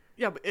guy.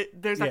 Yeah, but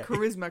there's that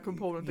charisma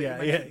component that you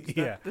mentioned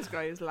that this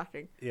guy is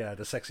lacking. Yeah,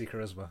 the sexy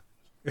charisma.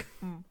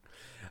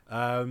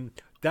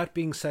 That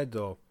being said,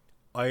 though,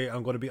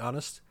 I'm going to be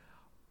honest.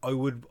 I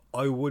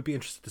would be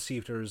interested to see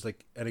if there's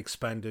like an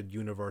expanded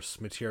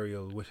universe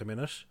material with him in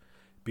it,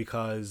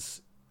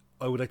 because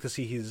I would like to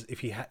see if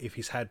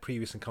he's had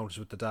previous encounters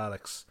with the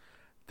Daleks,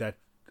 that,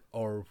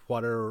 or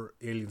what are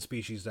alien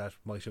species that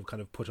might have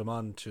kind of put him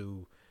on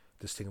to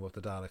this thing about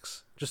the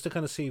Daleks, just to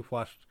kind of see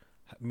what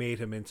made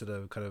him into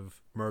the kind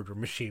of murder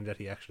machine that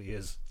he actually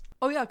is.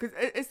 Oh yeah, because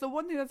it's the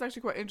one thing that's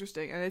actually quite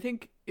interesting, and I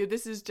think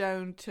this is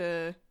down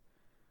to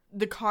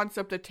the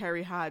concept that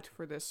Terry had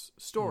for this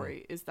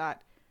story, is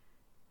that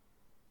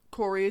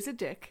Corey is a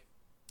dick.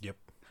 Yep.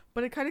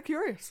 But I'm kind of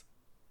curious.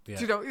 Yeah.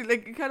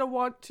 Like, you kind of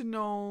want to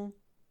know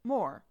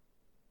more,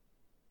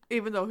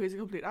 even though he's a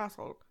complete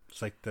asshole.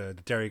 It's like the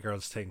Derry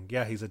Girls thing.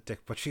 Yeah, he's a dick,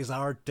 but she's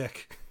our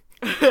dick.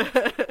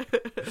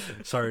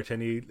 Sorry to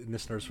any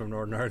listeners from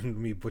Northern Ireland,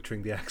 me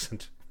butchering the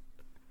accent.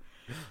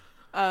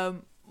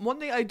 One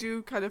thing I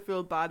do kind of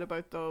feel bad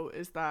about, though,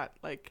 is that,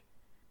 like,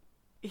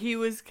 he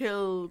was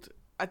killed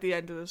at the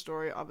end of the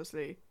story,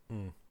 obviously.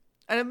 And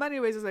in many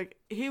ways, it's like,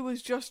 he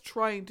was just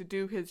trying to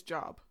do his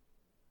job.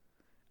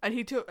 And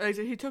he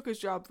took his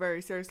job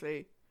very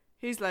seriously.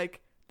 He's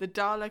like, the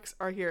Daleks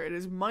are here. It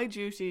is my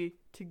duty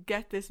to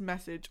get this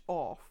message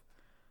off.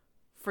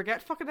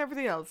 Forget fucking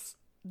everything else.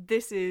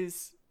 This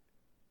is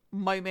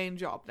my main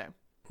job now.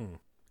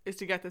 Is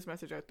to get this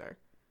message out there.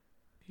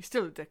 He's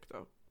still a dick,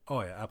 though.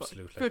 Oh yeah,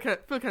 absolutely.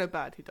 Feel kind of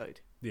bad he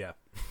died. Yeah.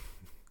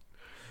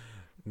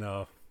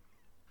 No.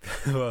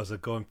 Well, so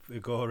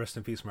go rest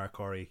in peace, Mark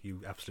Corey,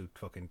 you absolute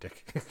fucking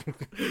dick.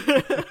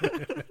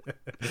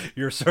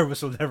 Your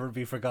service will never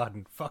be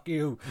forgotten. Fuck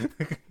you.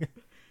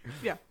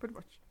 Yeah, pretty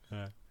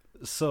much.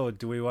 So,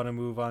 do we want to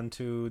move on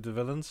to the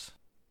villains?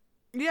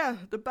 Yeah,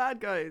 the bad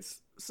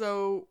guys.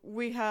 So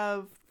we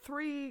have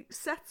 3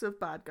 sets of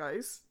bad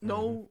guys.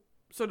 No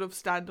sort of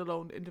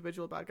standalone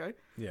individual bad guy.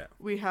 Yeah.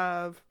 We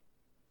have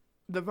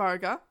the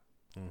Varga.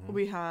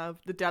 We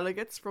have the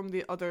delegates from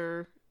the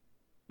other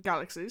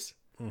galaxies.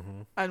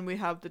 And we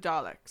have the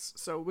Daleks.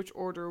 So which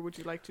order would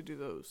you like to do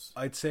those?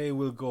 I'd say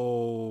we'll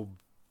go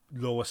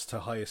lowest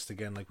to highest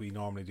again, like we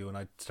normally do, and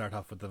I'd start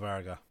off with the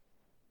Varga.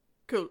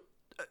 Cool.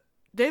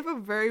 They have a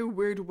very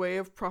weird way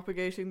of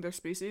propagating their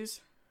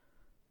species.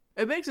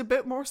 It makes a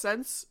bit more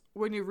sense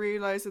when you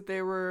realise that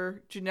they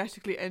were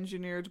genetically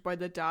engineered by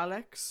the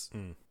Daleks,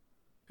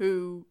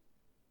 who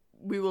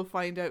we will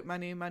find out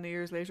many, many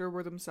years later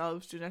were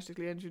themselves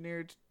genetically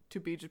engineered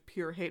to be just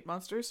pure hate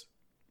monsters.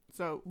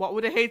 So, what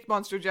would a hate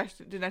monster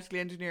genetically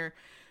engineer?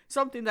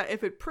 Something that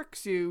if it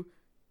pricks you,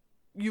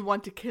 you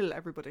want to kill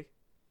everybody.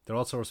 They're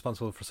also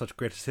responsible for such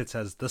greatest hits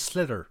as The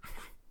Slither.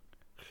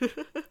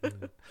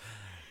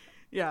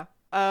 Yeah.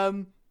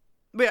 But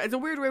yeah, it's a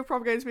weird way of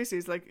propagating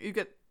species. Like, you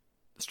get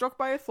struck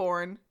by a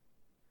thorn,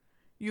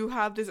 you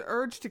have this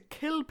urge to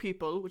kill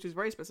people, which is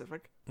very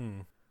specific.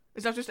 Mm.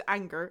 It's not just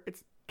anger,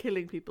 it's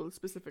killing people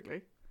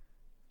specifically.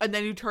 And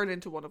then you turn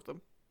into one of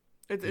them.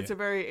 It's a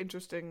very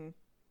interesting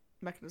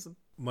mechanism.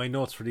 My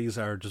notes for these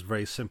are just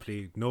very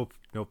simply, nope,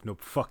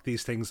 fuck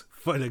these things.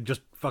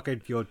 Just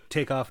fucking,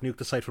 take off, nuke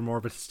the site from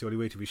orbit. It's the only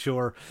way to be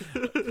sure.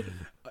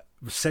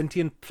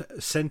 Sentient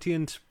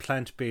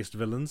plant-based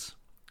villains,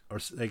 or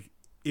like,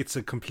 it's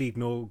a complete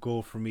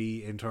no-go for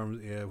me in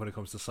terms when it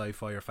comes to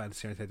sci-fi or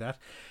fantasy or anything like that.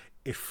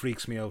 It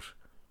freaks me out.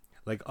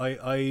 Like,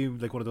 I'm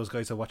like one of those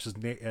guys that watches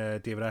David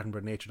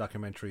Attenborough nature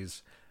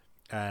documentaries,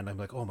 and I'm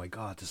like, oh my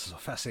god, this is so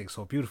fascinating,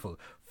 so beautiful.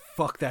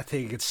 Fuck that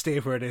thing, it stay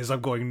where it is. I'm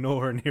going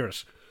nowhere near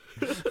it.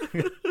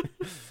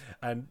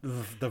 And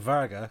the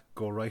Varga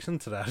go right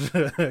into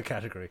that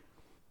category.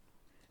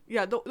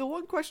 Yeah, the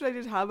one question I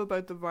did have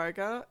about the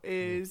Varga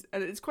is,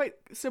 and it's quite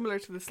similar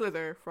to the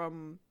Slither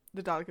from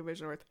the Dalek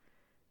Invasion of Earth,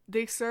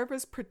 they serve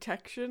as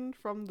protection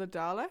from the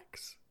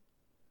Daleks.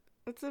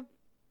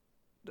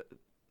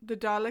 The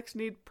Daleks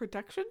need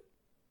protection?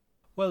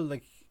 Well,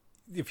 like,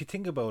 if you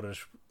think about it,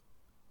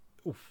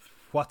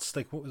 what's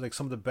like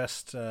some of the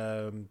best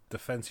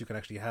defense you can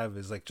actually have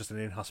is like just an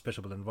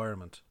inhospitable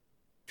environment.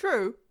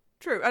 True.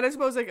 And I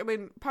suppose, like, I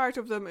mean, part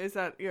of them is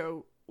that,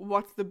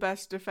 what's the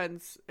best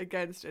defense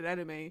against an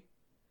enemy?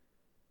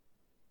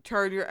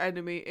 Turn your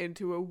enemy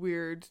into a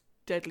weird,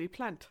 deadly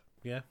plant.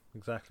 Yeah,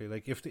 exactly.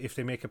 Like, if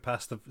they make it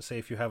past say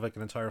if you have like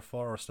an entire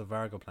forest of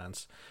Vargo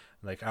plants,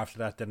 like after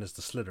that then is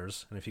the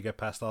Slithers, and if you get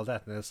past all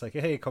that, then it's like,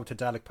 hey, come to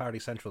Dalek Party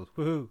Central,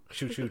 woohoo,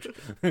 shoot.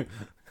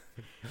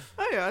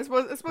 Oh yeah, I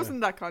suppose in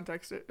that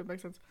context it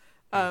makes sense.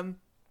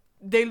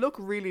 They look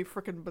really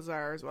freaking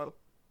bizarre as well.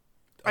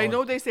 I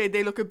know they say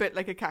they look a bit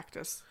like a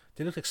cactus.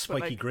 They look like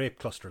spiky grape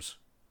clusters.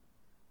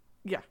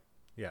 Yeah.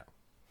 Yeah.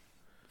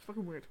 It's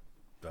fucking weird.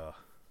 Duh.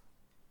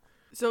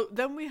 So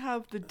then we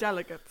have the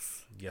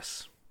delegates.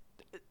 Yes.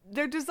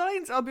 Their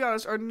designs, I'll be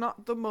honest, are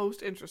not the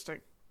most interesting,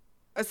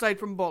 aside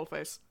from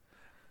Baldface.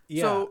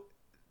 Yeah. So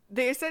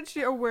they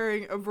essentially are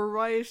wearing a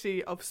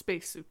variety of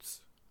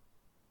spacesuits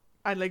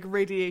and like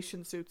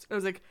radiation suits. I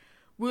was like,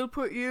 we'll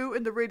put you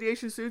in the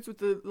radiation suits with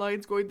the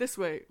lines going this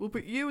way. We'll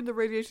put you in the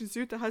radiation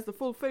suit that has the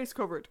full face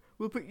covered.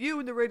 We'll put you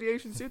in the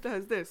radiation suit that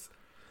has this.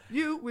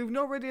 We've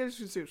no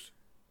radiation suit.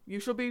 You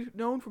shall be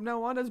known from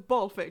now on as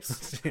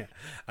Baldface. Yeah.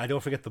 And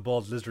don't forget the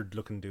bald lizard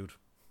looking dude.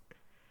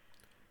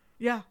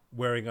 Yeah.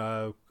 Wearing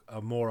a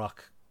Morok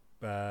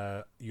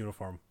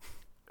uniform.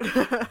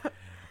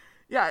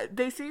 Yeah,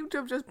 they seem to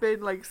have just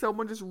been like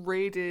someone just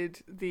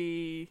raided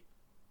the...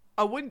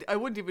 I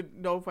wouldn't even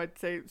know if I'd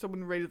say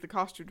someone raided the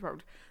costume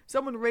department.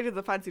 Someone raided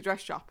the fancy dress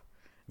shop,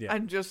 yeah,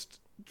 and just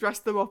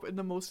dressed them up in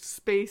the most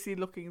spacey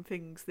looking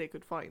things they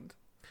could find.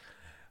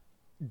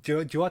 Do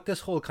you know what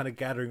this whole kind of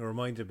gathering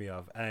reminded me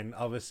of? And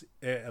obviously,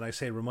 and I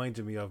say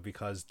reminded me of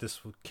because this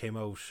came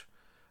out,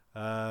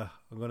 I'm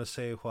going to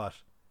say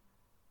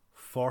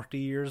 40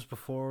 years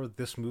before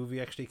this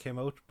movie actually came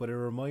out, but it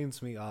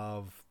reminds me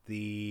of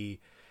the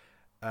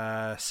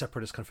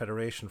Separatist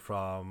Confederation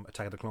from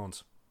Attack of the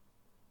Clones.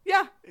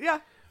 Yeah.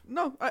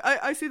 No,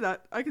 I see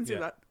that. I can see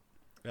that.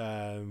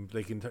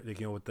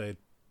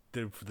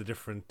 With the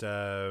different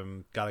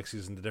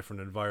galaxies and the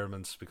different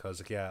environments,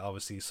 because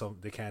obviously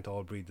they can't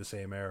all breathe the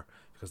same air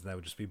because that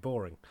would just be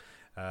boring.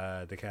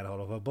 They can't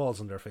all have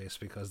balls on their face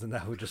because then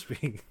that would just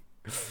be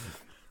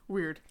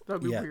weird.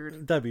 That'd be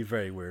weird. That'd be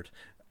very weird.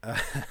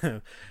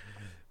 What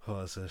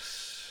was it?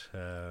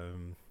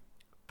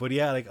 But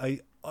yeah,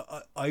 like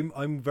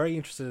I'm very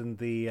interested in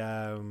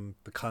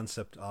the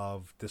concept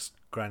of this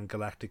grand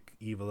galactic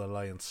evil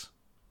alliance.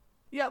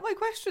 Yeah, my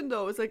question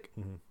though is like,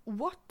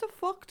 what the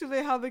fuck do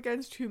they have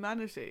against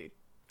humanity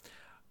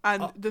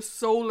and the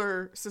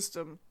solar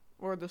system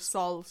or the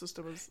Sol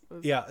system?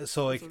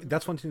 So like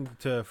that's one thing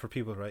for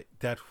people, right?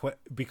 That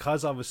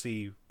because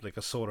obviously like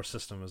a solar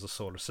system is a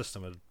solar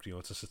system,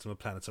 it's a system of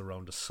planets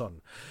around the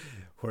sun,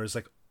 whereas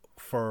like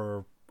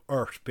for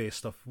Earth-based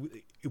stuff,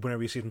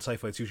 whenever you see it in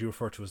sci-fi, it's usually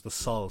referred to as the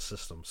Sol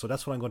system. So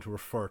that's what I'm going to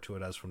refer to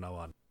it as from now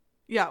on.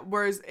 Yeah,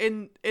 whereas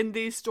in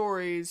these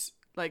stories,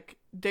 like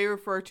they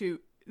refer to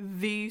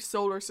the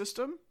solar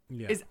system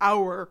is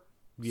our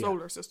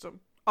solar system.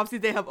 Obviously,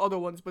 they have other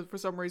ones, but for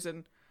some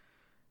reason,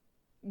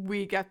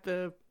 we get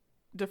the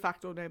de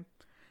facto name.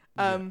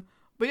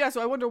 But yeah,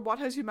 so I wonder what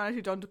has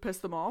humanity done to piss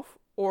them off,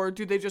 or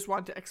do they just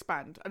want to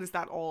expand? And is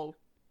that all?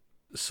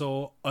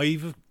 So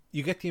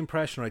you get the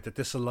impression, right, that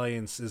this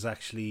alliance is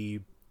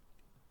actually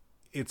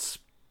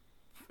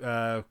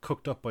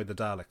cooked up by the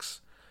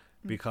Daleks,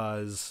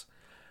 because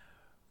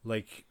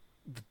like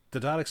the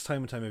Daleks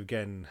time and time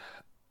again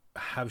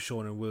have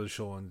shown and will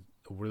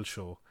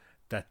show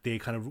that they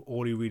kind of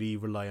only really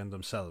rely on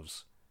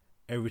themselves.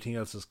 Everything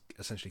else is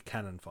essentially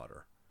cannon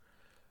fodder.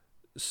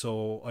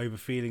 So I have a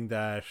feeling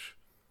that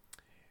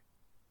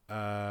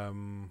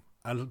and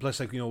plus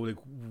like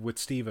with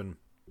Stephen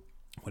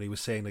when he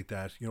was saying like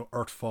that,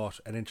 Earth fought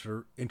an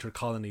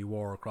inter-colony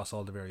war across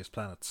all the various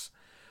planets.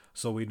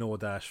 So we know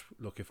that,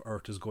 look, if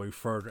Earth is going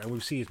further, and we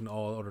see it in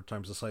all other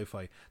times of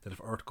sci-fi, that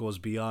if Earth goes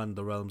beyond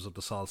the realms of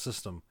the Sol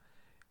system,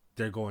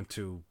 they're going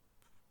to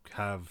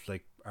have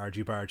like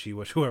argy bargy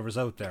with whoever's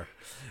out there.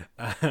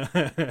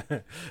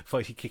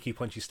 Fighty, kicky,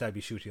 punchy, stabby,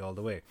 shooty all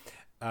the way.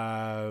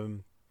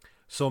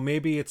 So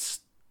maybe it's,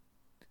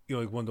 you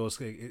know, like one of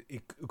those,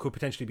 it could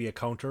potentially be a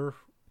counter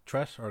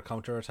threat or a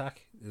counter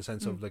attack in the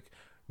sense of like,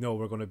 no,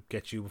 we're going to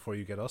get you before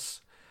you get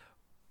us.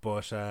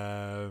 But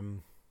I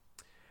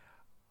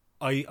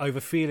have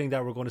a feeling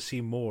that we're going to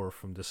see more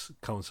from this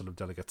Council of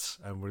Delegates,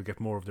 and we'll get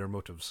more of their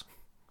motives.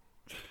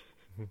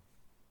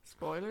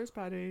 Spoilers,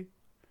 Paddy.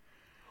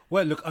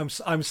 Well, look, I'm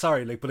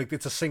sorry, like, but like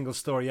it's a single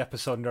story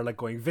episode, and they're like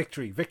going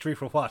victory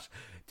for what?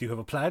 Do you have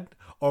a plan,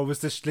 or was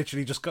this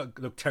literally just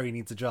look? Terry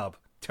needs a job.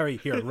 Terry,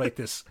 here, write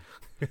this.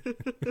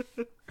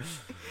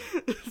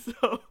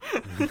 So,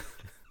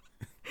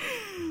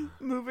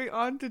 moving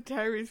on to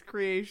Terry's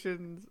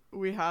creations,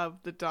 we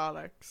have the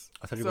Daleks.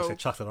 I thought you were going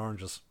to say chocolate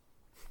oranges.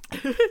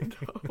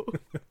 No.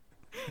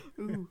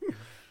 Ooh.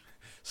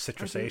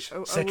 Citrus 8.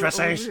 Citrus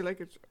 8. I really like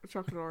a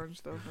chocolate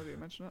orange, though, now that you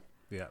mention it.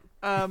 Yeah.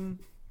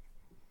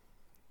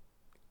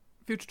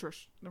 Future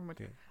Trish. Never mind.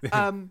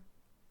 Yeah.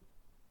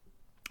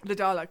 The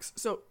Daleks.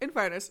 So, in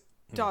fairness,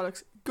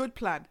 Daleks, good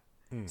plan.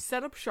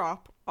 Set up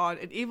shop on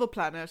an evil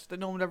planet that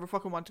no one would ever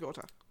fucking want to go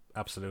to.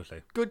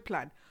 Absolutely. Good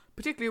plan.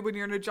 Particularly when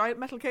you're in a giant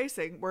metal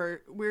casing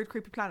where weird,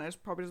 creepy planet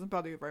probably doesn't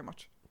bother you very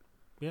much.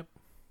 Yep.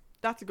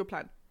 That's a good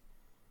plan.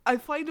 I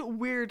find it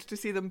weird to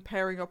see them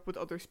pairing up with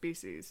other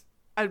species.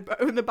 And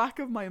in the back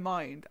of my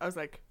mind, I was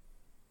like,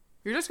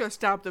 you're just going to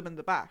stab them in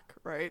the back,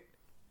 right?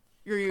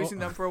 You're using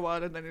them for a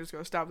while and then you're just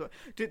going to stab them.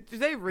 Do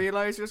they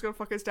realise you're just going to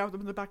fucking stab them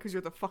in the back because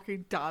you're the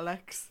fucking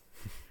Daleks?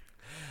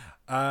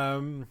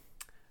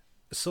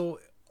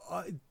 So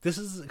this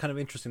is kind of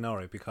interesting now,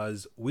 right?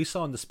 Because we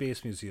saw in the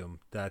Space Museum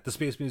that the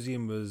Space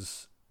Museum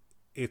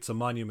it's a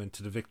monument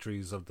to the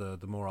victories of the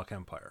Morok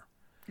Empire.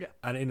 Yeah.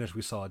 And in it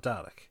we saw a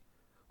Dalek,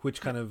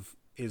 which kind of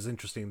is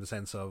interesting in the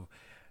sense of,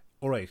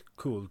 all right,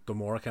 cool, the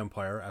Morok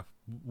Empire at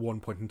one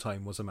point in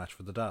time was a match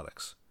for the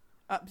Daleks.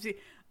 See,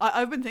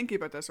 I've been thinking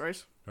about this,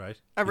 right? Right.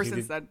 Ever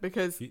since then,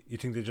 because... You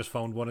think they just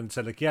found one and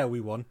said, like, yeah, we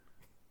won?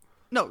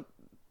 No,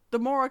 the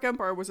Morok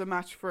Empire was a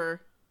match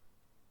for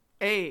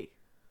a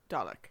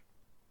Dalek.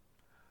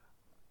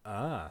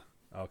 Ah,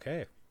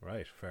 okay.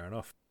 Right, fair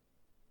enough.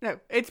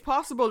 Now, it's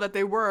possible that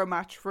they were a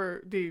match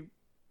for the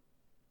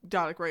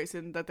Dalek race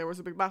and that there was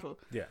a big battle.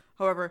 Yeah.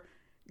 However,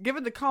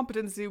 given the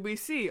competency we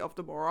see of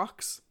the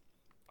Moroks,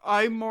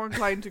 I'm more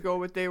inclined to go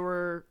with they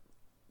were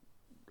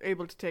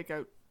able to take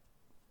out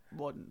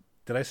one.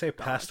 Did I say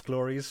past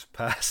glories?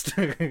 Past.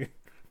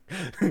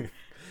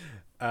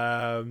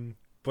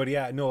 But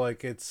yeah, no,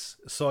 like it's...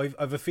 So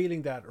I've a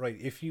feeling that, right,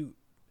 if you...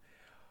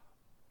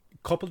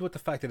 Coupled with the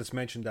fact that it's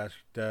mentioned that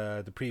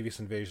the previous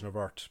invasion of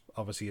Earth,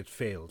 obviously it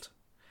failed.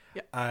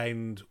 Yeah.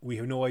 And we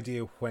have no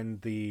idea when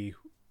the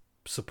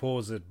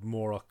supposed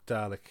Morok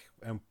Dalek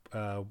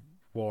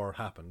war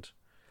happened.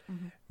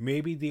 Mm-hmm.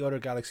 Maybe the other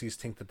galaxies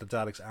think that the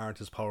Daleks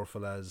aren't as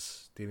powerful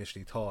as they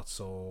initially thought,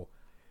 so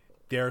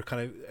they're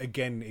kind of,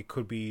 again, it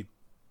could be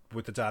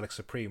with the Dalek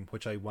Supreme,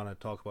 which I want to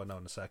talk about now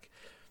in a sec.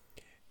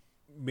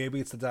 Maybe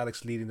it's the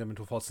Daleks leading them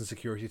into a false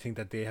insecurity, think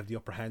that they have the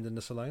upper hand in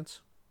this alliance?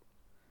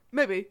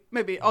 Maybe.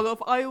 Although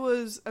if I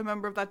was a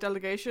member of that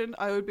delegation,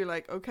 I would be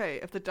like, okay,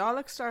 if the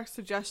Daleks start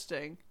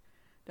suggesting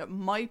that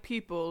my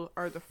people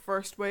are the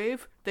first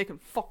wave, they can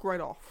fuck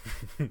right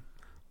off.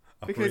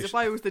 Because if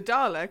I was the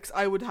Daleks,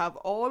 I would have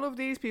all of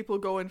these people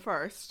go in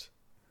first.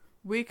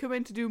 We come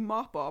in to do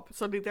mop-up.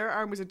 Suddenly their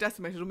armies are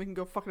decimated and we can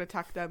go fucking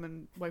attack them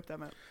and wipe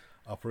them out.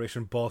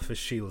 Operation Ballfish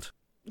Shield.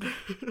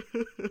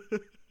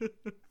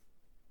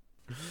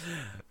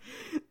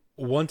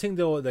 One thing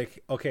though,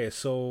 like, okay,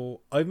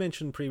 so I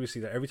mentioned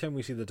previously that every time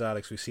we see the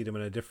Daleks, we see them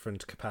in a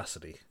different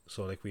capacity.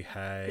 So, like, we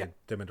had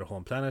them in their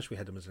home planet, we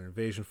had them as an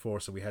invasion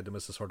force, and we had them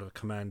as a sort of a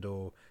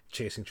commando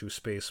chasing through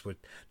space with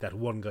that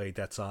one guy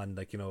that's on,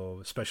 like, you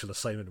know, special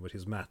assignment with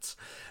his maths.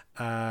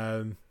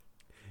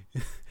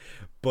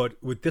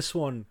 But with this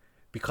one,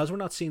 because we're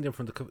not seeing them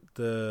from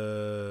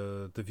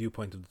the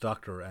viewpoint of the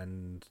Doctor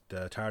and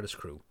the TARDIS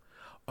crew,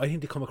 I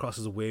think they come across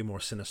as way more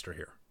sinister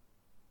here.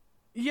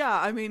 Yeah,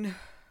 I mean...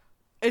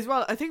 As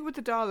well, I think with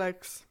the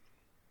Daleks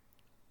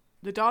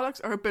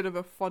are a bit of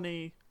a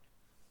funny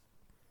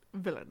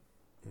villain,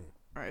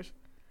 right?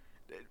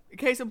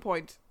 Case in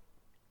point,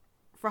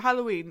 for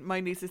Halloween, my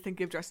niece is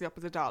thinking of dressing up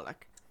as a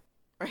Dalek,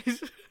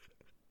 right?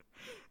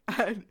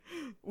 And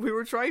we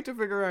were trying to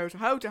figure out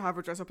how to have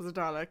her dress up as a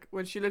Dalek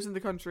when she lives in the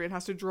country and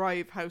has to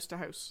drive house to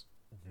house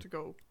to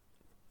go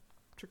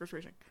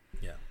trick-or-treating.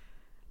 Yeah.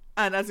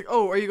 And I was like,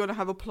 oh, are you going to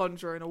have a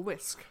plunger and a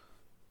whisk?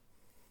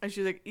 And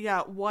she's like,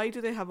 yeah, why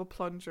do they have a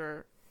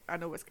plunger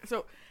and a whisk?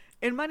 So,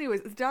 in many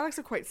ways, the Daleks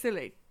are quite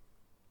silly.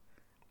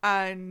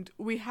 And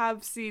we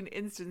have seen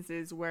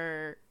instances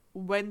where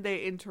when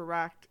they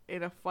interact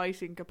in a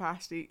fighting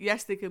capacity,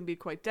 yes, they can be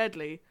quite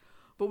deadly.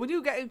 But when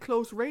you get in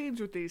close range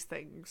with these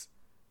things,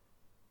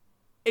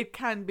 it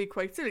can be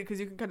quite silly because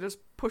you can kind of just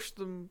push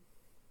them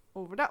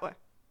over that way.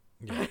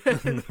 Yeah.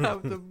 And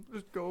have them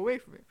just go away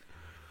from you.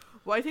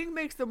 What I think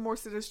makes them more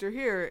sinister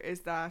here is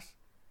that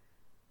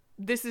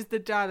this is the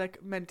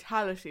Dalek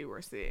mentality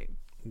we're seeing.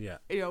 Yeah.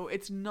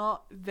 It's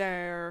not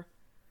their...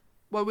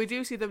 Well, we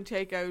do see them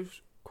take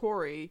out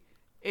Corey.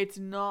 It's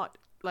not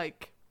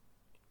like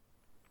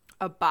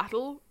a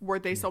battle where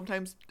they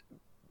sometimes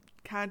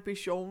can't be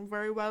shown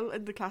very well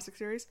in the classic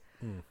series.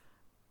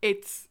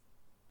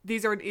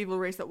 These are an evil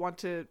race that want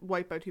to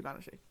wipe out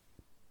humanity.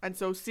 And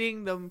so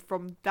seeing them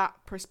from that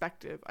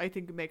perspective, I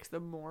think makes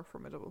them more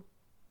formidable.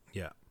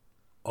 Yeah.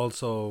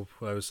 Also,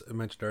 I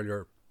mentioned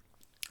earlier,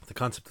 the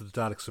concept of the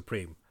Dalek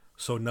Supreme.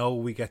 So now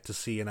we get to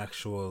see an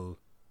actual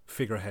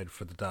figurehead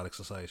for the Dalek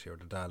Society, or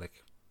the Dalek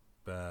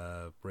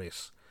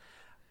race.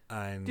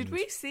 And did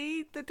we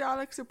see the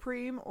Dalek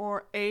Supreme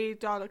or a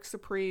Dalek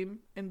Supreme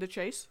in the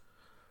chase?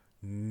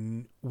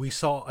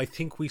 I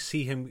think we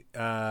see him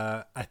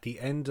at the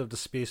end of the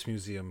Space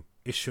Museum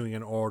issuing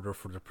an order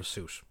for the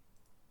pursuit.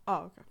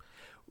 Oh, okay.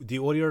 The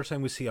only other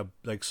time we see all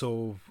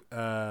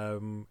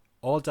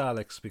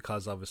Daleks,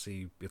 because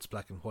obviously it's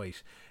black and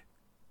white,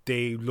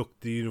 they look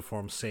the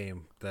uniform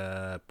same,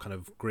 the kind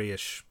of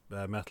greyish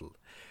metal.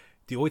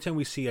 The only time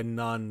we see a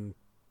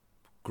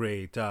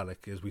non-grey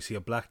Dalek is we see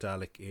a black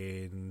Dalek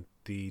in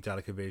the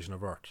Dalek Invasion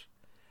of Earth.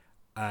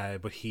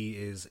 But he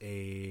is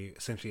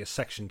essentially a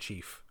section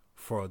chief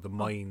for the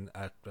mine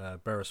at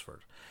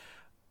Beresford.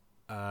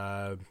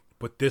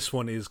 But this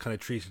one is kind of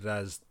treated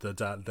as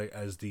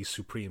as the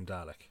Supreme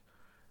Dalek.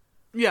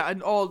 Yeah,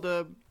 and all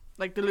the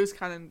loose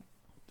cannon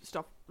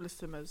stuff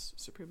lists him as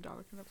Supreme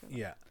Dalek and everything.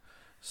 Yeah.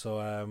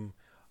 So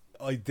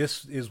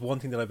this is one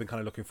thing that I've been kind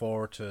of looking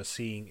forward to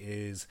seeing,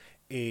 is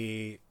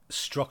a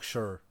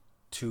structure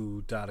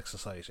to Dalek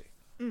Society.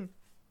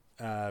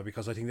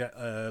 Because I think that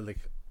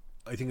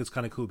I think it's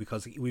kind of cool,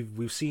 because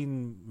we've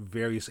seen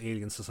various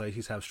alien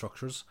societies have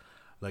structures.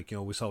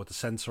 We saw with the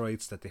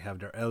Sensorites that they have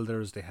their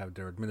elders, they have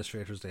their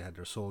administrators, they have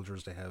their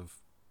soldiers, they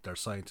have their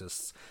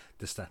scientists,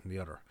 this, that, and the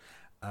other.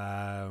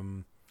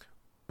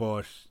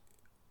 But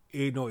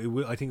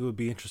I think it would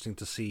be interesting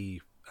to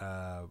see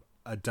a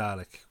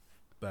Dalek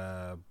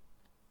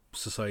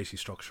society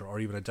structure, or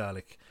even a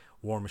Dalek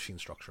war machine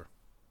structure.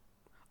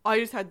 I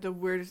just had the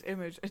weirdest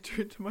image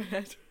enter into my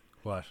head.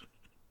 What?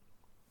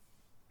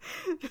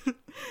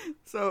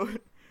 So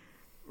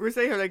we're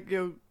saying how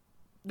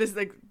this is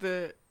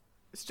the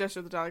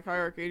suggestion of the Dalek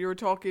hierarchy. You were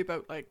talking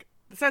about the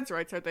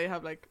Sensorites, how they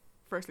have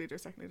first leader,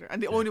 second leader,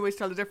 and the only way to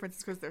tell the difference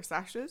is because they're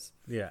sashes.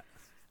 Yeah.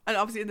 And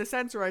obviously in the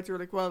Sensorites you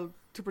were well,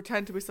 to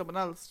pretend to be someone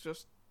else,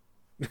 just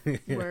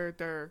wear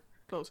their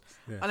clothes.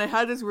 Yeah. And I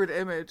had this weird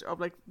image of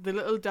the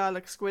little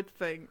Dalek squid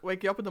thing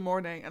wake you up in the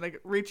morning and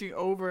reaching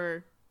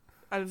over,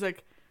 and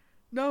it's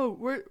no,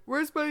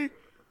 where's my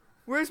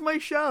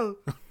shell?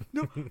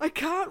 No, I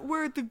can't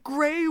wear the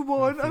grey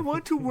one, I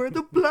want to wear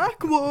the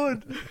black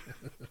one.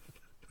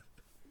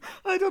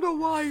 I don't know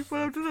why, but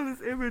I've just had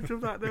this image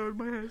of that now in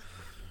my head.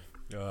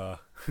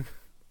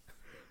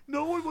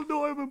 No one will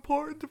know I'm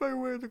important if I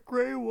wear the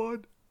grey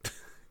one.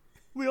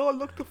 We all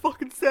look the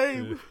fucking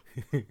same.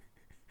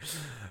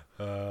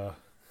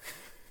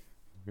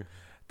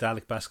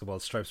 Dalek basketball,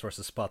 stripes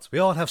versus spots. We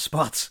all have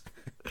spots.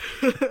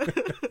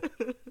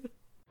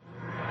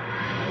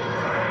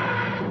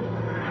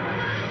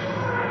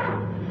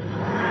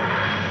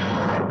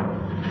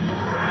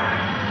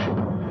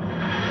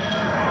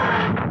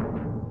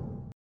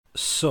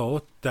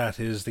 So that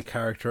is the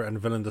character and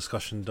villain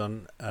discussion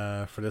done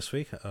for this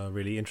week. A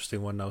really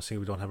interesting one now, seeing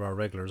we don't have our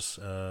regulars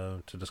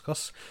to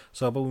discuss.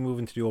 So how about we move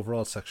into the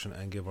overall section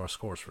and give our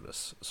scores for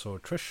this. So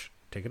Trish,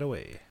 take it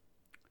away.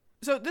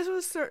 So this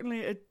was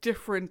certainly a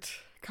different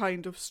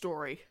kind of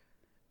story.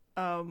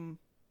 I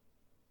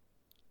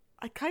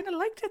kind of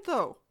liked it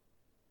though.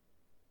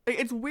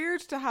 It's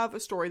weird to have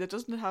a story that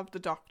doesn't have the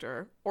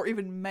Doctor, or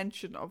even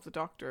mention of the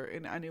Doctor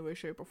in any way,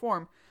 shape or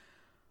form.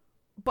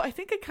 But I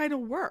think it kind of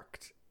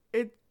worked.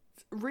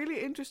 It's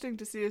really interesting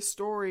to see a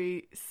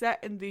story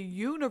set in the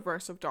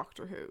universe of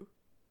Doctor Who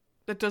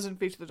that doesn't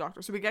feature the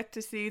Doctor. So we get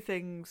to see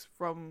things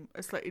from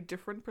a slightly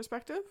different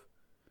perspective.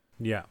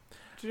 Yeah.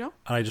 Do you know?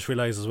 And I just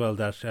realised as well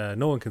that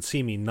no one can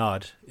see me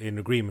nod in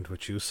agreement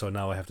with you, so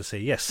now I have to say,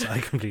 yes, I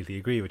completely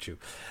agree with you.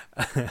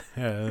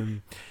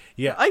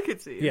 Yeah. I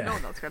could see you. Yeah. No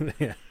one else can.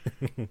 Yeah.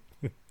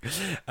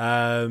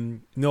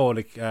 No,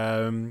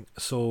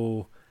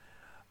 so...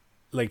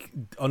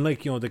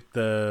 unlike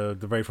the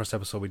very first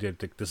episode we did,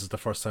 this is the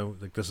first time.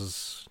 This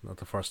is not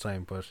the first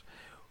time, but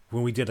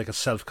when we did a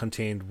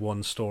self-contained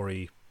one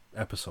story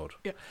episode.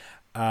 Yeah.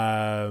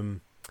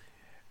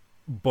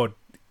 But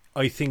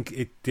I think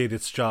it did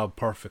its job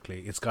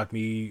perfectly. It's got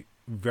me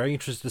very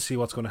interested to see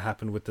what's going to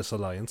happen with this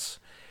alliance.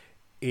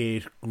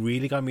 It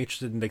really got me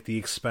interested in the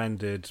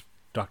expanded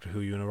Doctor Who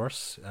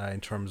universe in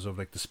terms of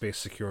the Space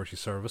Security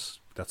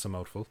Service. That's a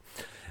mouthful.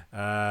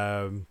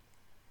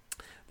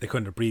 They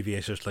couldn't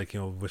abbreviate it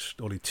with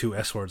only 2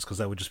 S words, because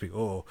that would just be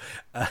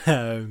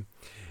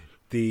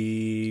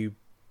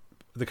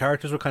the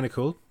characters were kind of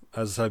cool.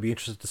 As I'd be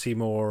interested to see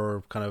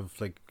more kind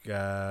of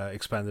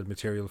expanded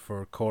material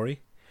for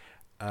Corey.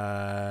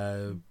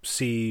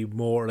 See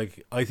more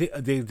I think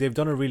they've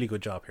done a really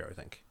good job here, I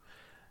think.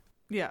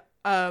 Yeah.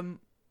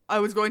 I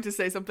was going to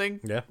say something,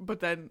 Yeah.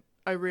 but then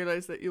I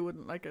realized that you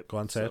wouldn't like it. Go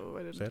on, say so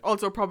I didn't. Say it.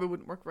 Also, probably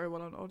wouldn't work very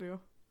well on audio.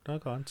 No,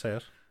 go on, say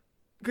it.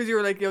 Because you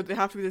were like, they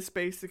have to be the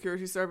space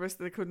security service.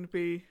 They couldn't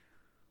be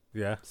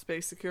Yeah.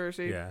 space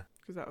security. Yeah.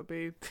 Because that would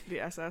be the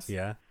SS.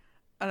 Yeah.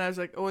 And I was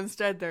like,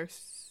 instead they're...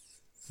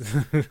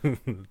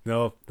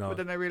 No. But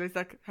then I realized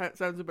that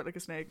sounds a bit like a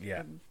snake.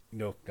 Yeah. And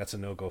No, that's a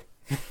no-go.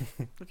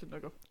 that's a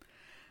no-go.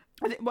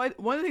 I think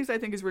one of the things I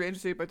think is really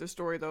interesting about this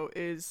story, though,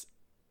 is,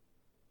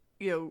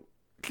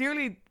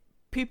 clearly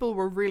people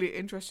were really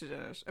interested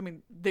in it. I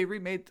mean, they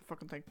remade the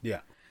fucking thing.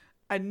 Yeah.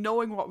 And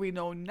knowing what we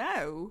know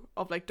now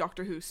of, like,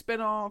 Doctor Who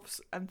spin-offs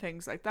and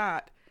things like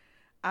that,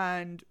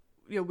 and,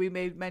 we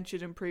made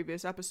mention in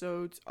previous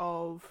episodes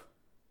of,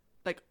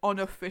 like,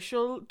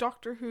 unofficial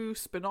Doctor Who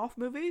spin-off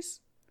movies.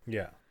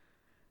 Yeah.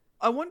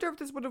 I wonder if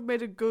this would have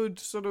made a good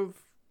sort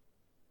of,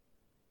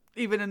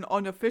 even an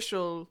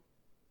unofficial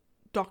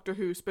Doctor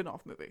Who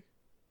spin-off movie.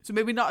 So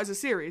maybe not as a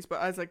series,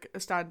 but as, like, a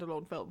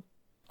standalone film.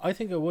 I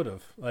think it would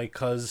have,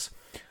 because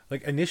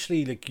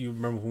initially, you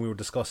remember when we were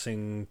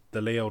discussing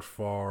the layout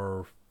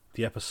for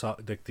the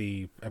episode,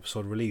 the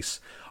episode release,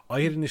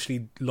 I had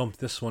initially lumped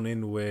this one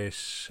in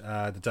with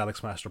the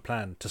Daleks Master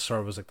Plan to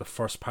serve as the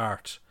first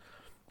part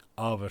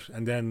of it,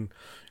 and then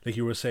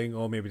you were saying,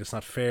 oh, maybe that's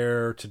not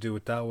fair to do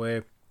it that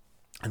way,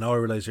 and now I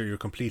realise you're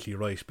completely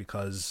right,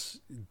 because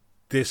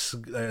this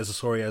as a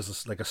story, as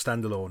a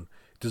standalone,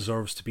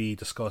 deserves to be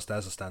discussed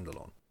as a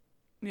standalone.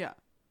 Yeah,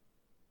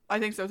 I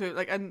think so too.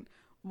 And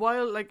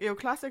while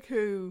classic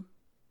Who,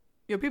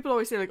 people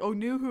always say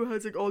New Who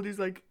has all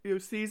these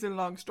season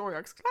long story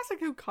arcs. Classic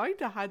Who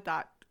kind of had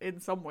that in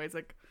some ways.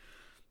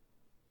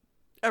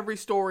 Every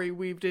story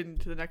weaved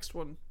into the next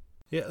one.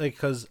 Yeah,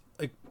 because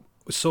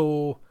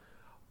so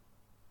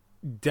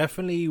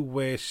definitely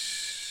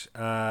with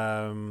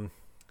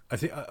I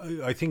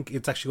think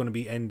it's actually going to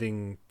be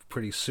ending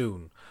pretty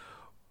soon.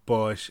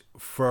 But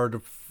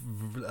for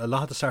a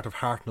lot of the start of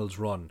Hartnell's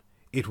run,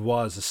 it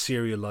was a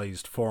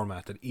serialized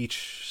format that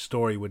each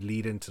story would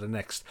lead into the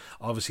next.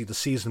 Obviously, the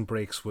season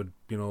breaks would,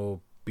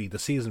 be the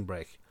season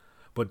break,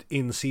 but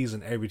in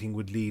season, everything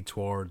would lead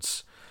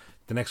towards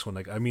the next one.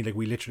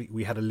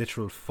 We had a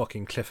literal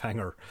fucking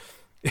cliffhanger,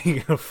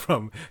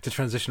 to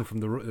transition from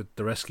the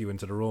rescue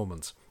into the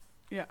Romans.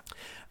 Yeah.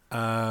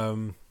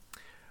 But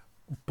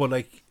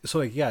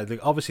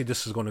obviously,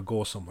 this is going to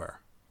go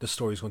somewhere. The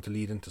story is going to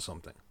lead into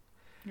something.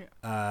 Yeah.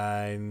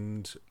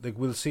 And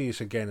we'll see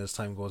it again as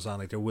time goes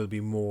on. There will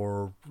be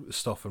more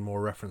stuff and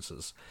more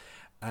references,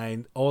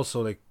 and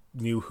also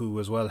New Who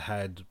as well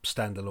had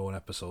standalone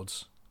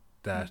episodes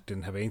that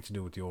didn't have anything to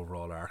do with the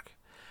overall arc,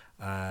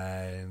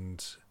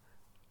 and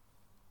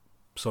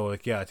so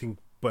I think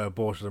both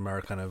of them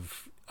are kind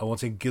of, I won't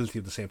say guilty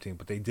of the same thing,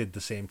 but they did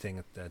the same thing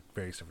at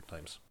various different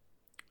times.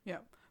 Yeah,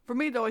 for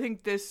me though, I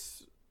think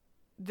this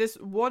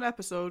one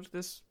episode,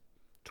 this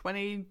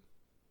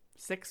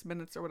 26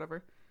 minutes or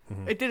whatever.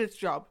 It did its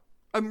job.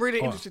 I'm really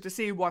interested to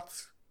see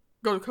what's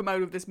going to come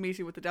out of this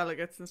meeting with the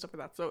delegates and stuff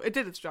like that. So it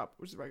did its job,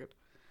 which is very good.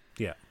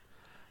 Yeah.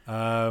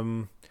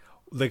 One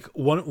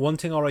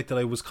thing, all right, that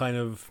I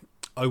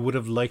would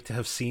have liked to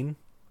have seen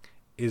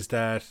is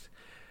that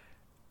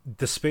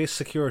the Space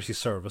Security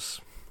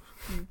Service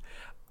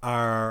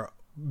are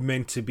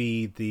meant to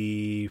be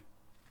the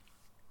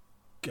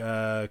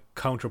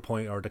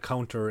counterpoint or the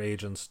counter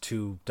agents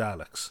to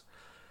Daleks.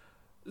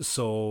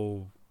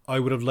 So I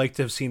would have liked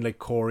to have seen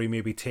Corey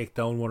maybe take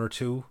down one or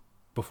two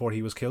before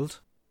he was killed.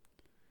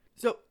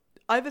 So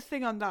I have a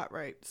thing on that,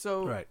 right?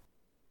 So right.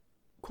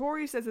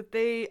 Corey says that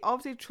they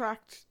obviously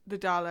tracked the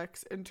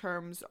Daleks in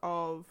terms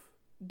of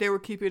they were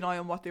keeping an eye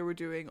on what they were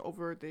doing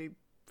over the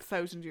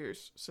 1,000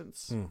 years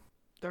since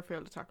their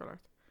failed attack on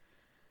Earth.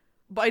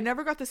 But I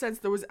never got the sense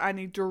there was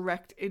any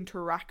direct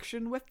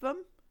interaction with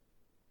them.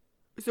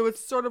 So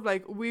it's sort of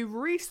we've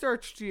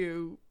researched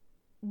you,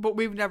 but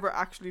we've never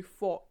actually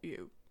fought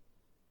you.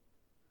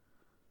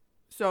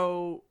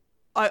 So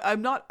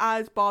I'm not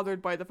as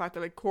bothered by the fact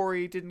that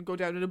Corey didn't go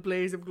down in a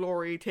blaze of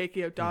glory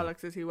taking out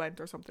Daleks as he went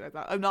or something like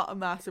that. I'm not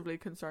massively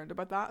concerned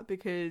about that,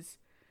 because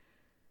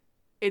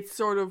it's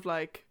sort of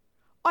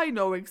I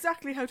know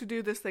exactly how to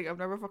do this thing. I've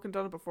never fucking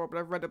done it before, but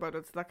I've read about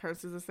it, so that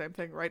counts as the same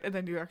thing, right? And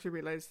then you actually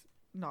realise,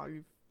 no,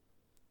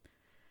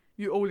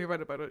 you only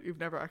read about it. You've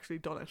never actually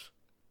done it.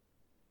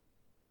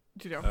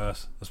 Do you know? I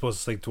suppose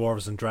it's like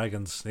Dwarves and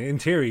Dragons. In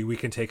theory, we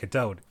can take it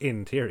down.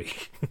 In theory.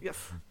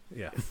 Yes.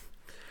 Yeah. Yes.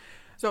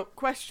 So,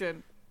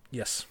 question.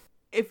 Yes.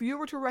 If you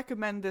were to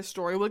recommend this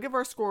story, we'll give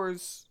our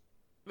scores.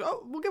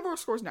 Oh, we'll give our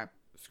scores now.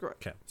 Screw it.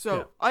 Okay. So,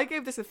 yeah. I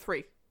gave this a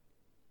 3.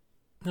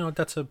 No,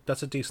 that's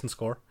a decent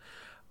score.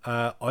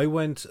 I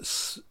went a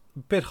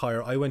bit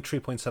higher. I went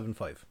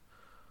 3.75.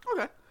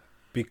 Okay.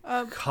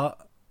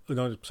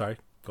 No, sorry.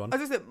 Go on.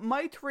 As I said,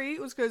 my 3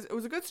 was because it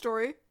was a good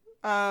story.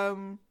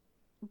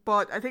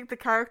 But I think the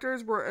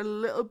characters were a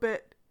little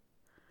bit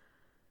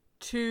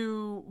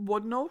too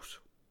one note.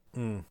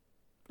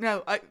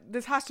 Now,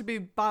 this has to be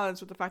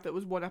balanced with the fact that it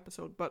was one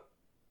episode, but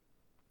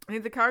I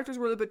think the characters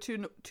were a little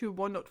bit too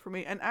one note for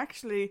me, and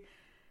actually,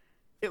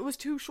 it was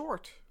too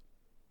short.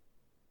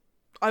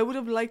 I would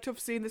have liked to have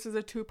seen this as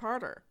a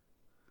two-parter.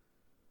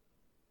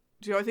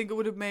 Do you know, I think it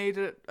would have made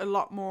it a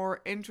lot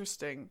more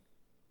interesting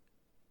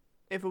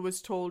if it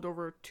was told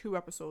over 2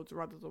 episodes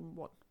rather than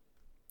 1.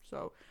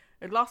 So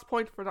it lost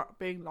point for not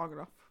being long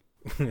enough.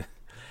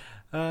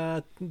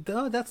 No,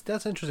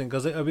 that's interesting,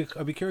 because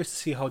I'd be curious to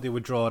see how they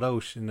would draw it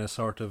out in a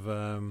sort of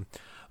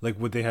like,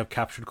 would they have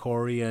captured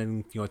Corey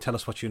and, you know, tell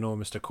us what you know,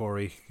 Mr.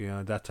 Corey, you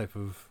know, that type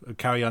of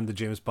carry on the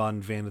James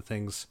Bond vein of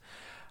things.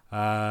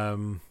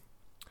 But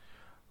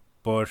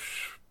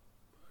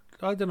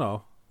I don't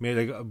know.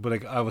 Maybe,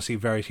 but obviously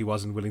Verity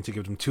wasn't willing to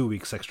give them 2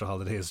 weeks extra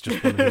holidays.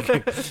 Just 1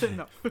 week.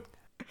 No.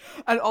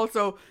 And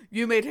also,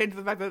 you made hint to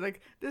the fact that,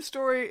 like, this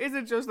story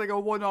isn't just like a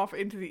one-off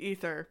into the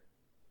ether.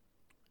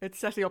 It's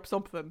setting up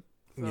something.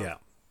 So. Yeah.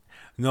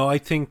 No, I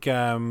think,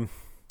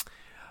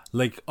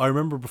 like, I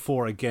remember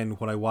before, again,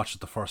 when I watched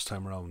it the first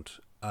time around,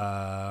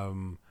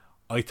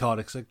 I thought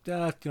it's like,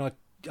 you know,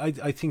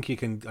 I think you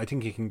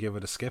can give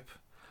it a skip,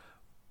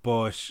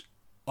 but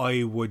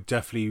I would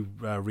definitely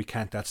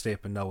recant that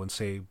statement now and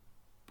say,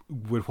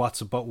 with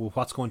what's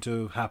going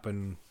to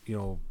happen, you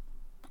know,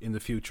 in the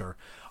future,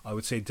 I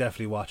would say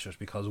definitely watch it,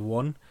 because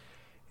 1,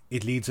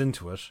 it leads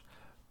into it,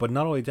 but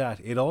not only that,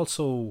 it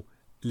also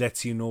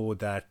lets you know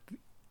that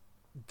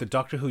the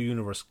Doctor Who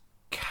universe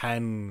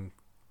can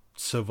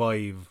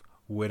survive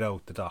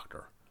without the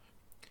Doctor.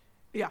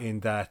 Yeah. In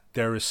that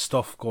there is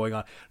stuff going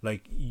on,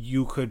 like,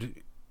 you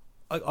could,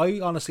 I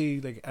honestly,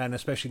 like, and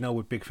especially now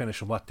with Big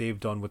Finish and what they've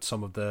done with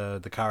some of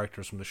the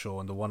characters from the show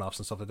and the one-offs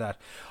and stuff like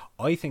that,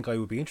 I think I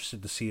would be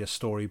interested to see a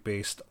story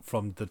based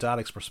from the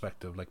Daleks'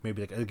 perspective, like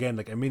maybe, like, again,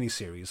 like a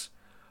mini-series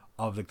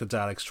of, like, the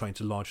Daleks trying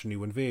to launch a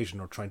new invasion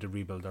or trying to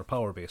rebuild their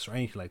power base or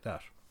anything like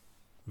that.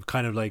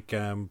 Kind of like,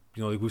 you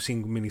know, like, we've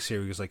seen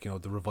mini-series like, you know,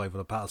 the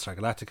revival of Battlestar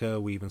Galactica.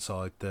 We even saw,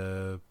 like,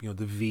 the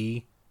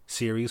V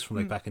series from,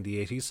 like, back in the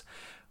 80s,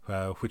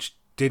 which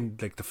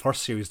didn't, like, the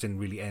first series didn't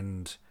really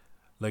end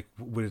like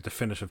with a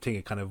definitive thing.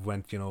 It kind of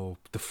went, you know,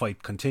 the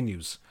fight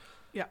continues.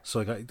 Yeah.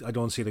 So, like, I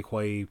don't see, like,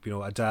 why, you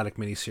know, a Dalek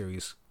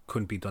miniseries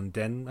couldn't be done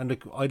then, and,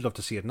 like, I'd love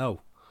to see it now.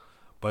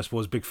 But I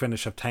suppose Big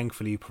Finish have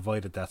thankfully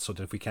provided that, so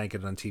that if we can't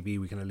get it on TV,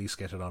 we can at least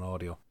get it on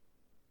audio.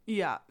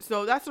 Yeah,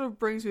 so that sort of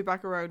brings me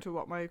back around to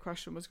what my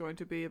question was going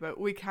to be about.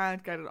 We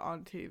can't get it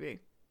on TV.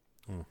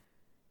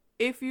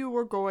 If you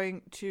were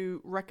going to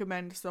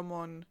recommend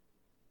someone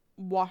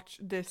watch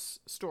this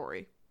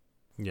story,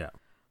 yeah,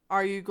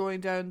 are you going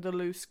down the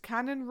loose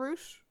canon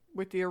route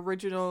with the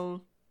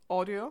original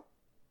audio?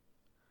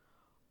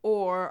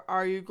 Or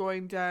are you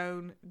going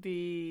down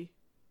the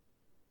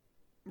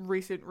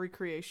recent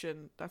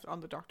recreation that's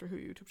on the Doctor Who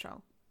YouTube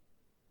channel?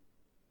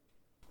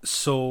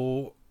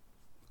 So,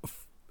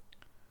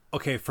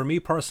 okay, for me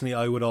personally,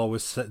 I would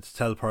always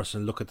tell a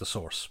person, look at the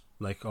source,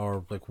 like,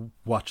 or like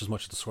watch as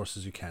much of the source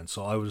as you can.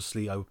 So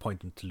obviously I would point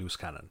them to loose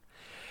canon.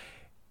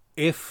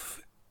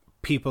 If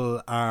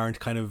people aren't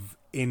kind of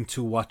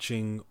into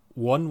watching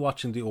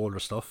the older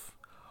stuff,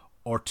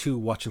 or 2,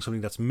 watching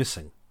something that's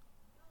missing,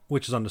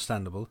 which is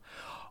understandable,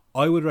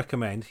 I would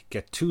recommend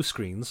get 2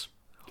 screens,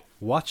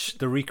 watch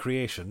the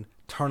recreation,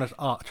 turn it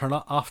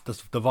off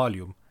the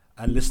volume,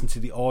 and listen to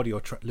the audio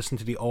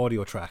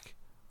track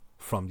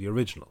from the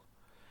original,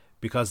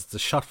 because it's a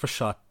shot for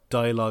shot,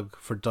 line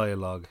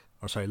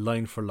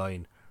for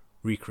line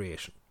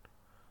recreation.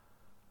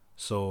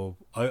 So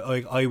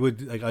I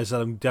would, like I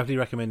said, I'm definitely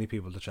recommending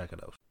people to check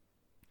it out.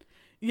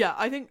 Yeah,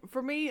 I think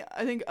for me,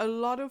 a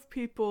lot of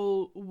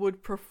people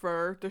would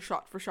prefer the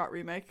shot for shot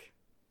remake.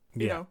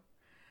 You know,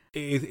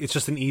 it's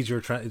just an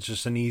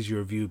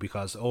easier view,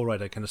 because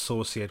I can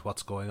associate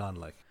what's going on,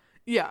 like.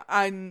 Yeah,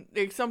 and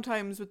like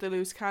sometimes with the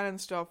loose canon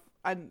stuff,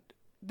 and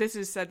this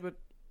is said with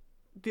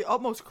the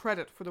utmost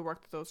credit for the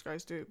work that those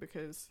guys do,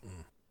 because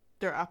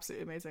they're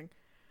absolutely amazing.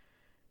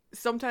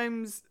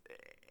 Sometimes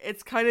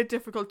it's kind of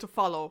difficult to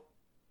follow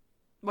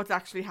what's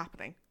actually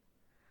happening.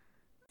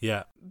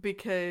 Yeah.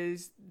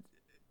 Because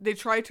they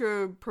try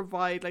to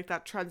provide like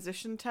that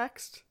transition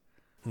text,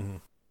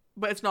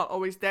 but it's not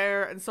always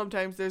there, and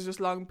sometimes there's just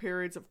long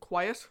periods of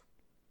quiet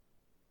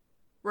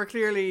where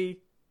clearly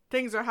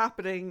things are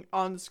happening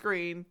on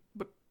screen,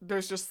 but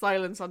there's just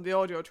silence on the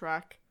audio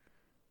track,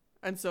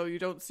 and so you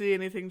don't see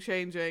anything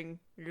changing,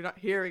 you're not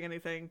hearing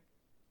anything,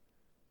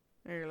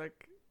 and you're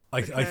like,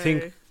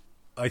 okay.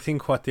 I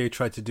think what they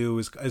try to do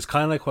is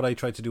kind of like what I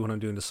try to do when I'm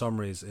doing the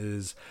summaries,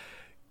 is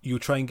you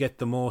try and get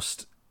the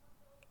most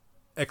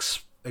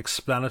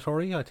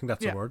explanatory, I think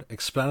that's the word,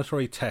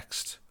 explanatory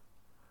text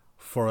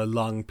for a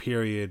long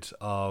period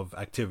of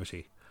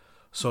activity.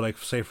 So, like,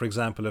 say for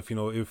example, if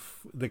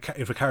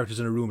a character's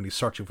in a room and he's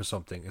searching for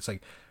something, it's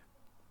like,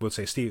 we'll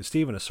say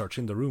Stephen is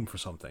searching the room for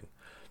something,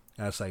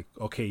 and it's like,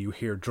 okay, you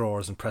hear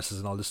drawers and presses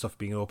and all this stuff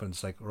being opened.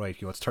 It's like, right,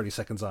 it's 30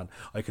 seconds on,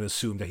 I can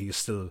assume that he is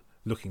still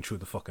looking through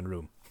the fucking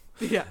room.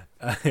 Yeah.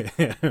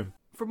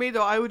 For me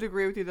though, I would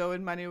agree with you though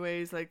in many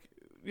ways. Like,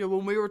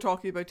 when we were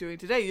talking about doing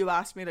today, you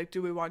asked me, like,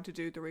 do we want to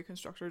do the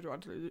reconstruct or do we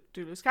want to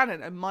do loose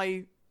canon? And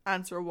my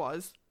answer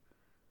was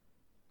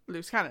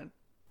loose canon,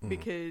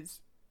 because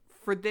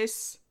for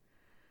this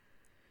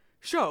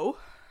show,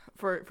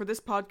 for this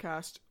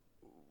podcast,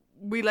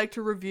 we like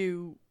to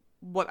review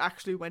what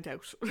actually went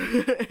out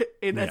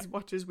in as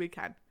much as we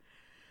can.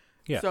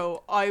 Yeah.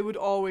 So I would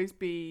always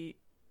be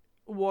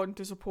one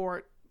to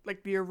support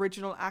like the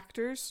original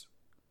actors,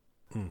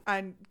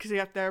 and because they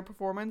got their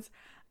performance,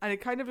 and it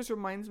kind of just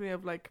reminds me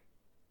of like,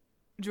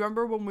 do you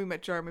remember when we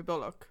met Jeremy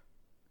Bulloch?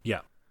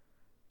 Yeah.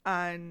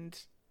 And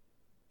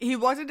he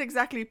wasn't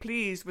exactly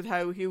pleased with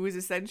how he was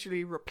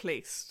essentially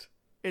replaced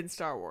in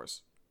Star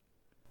Wars.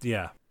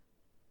 Yeah.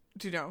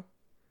 Do you know?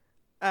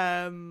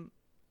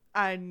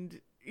 And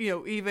you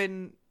know,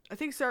 even I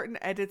think certain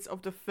edits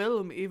of the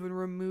film even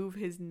remove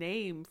his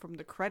name from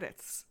the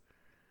credits,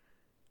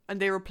 and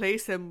they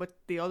replace him with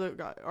the other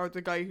guy, or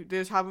the guy who they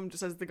just have him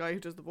just as the guy who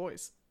does the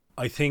voice.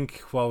 I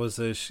think, what was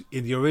it,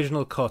 in the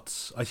original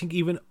cuts, I think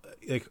even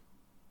like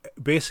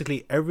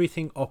basically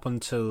everything up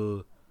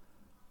until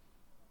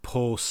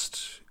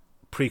post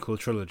prequel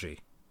trilogy,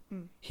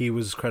 he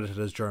was credited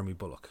as Jeremy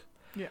Bulloch.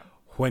 Yeah.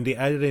 When they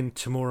added in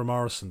Tamora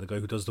Morrison, the guy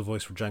who does the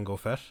voice for Jango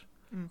Fett,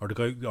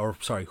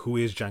 who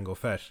is Jango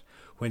Fett,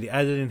 when they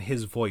added in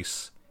his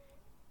voice,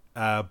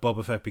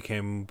 Boba Fett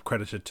became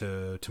credited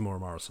to Tamora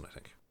Morrison, I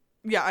think.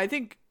 Yeah, I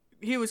think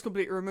he was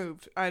completely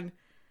removed, and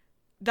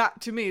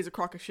that to me is a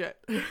crock of shit.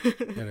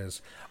 It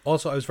is.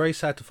 Also, I was very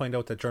sad to find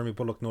out that Jeremy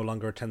Bulloch no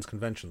longer attends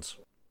conventions.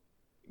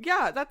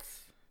 Yeah,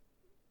 that's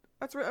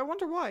right. I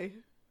wonder why.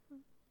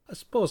 I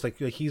suppose like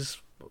he's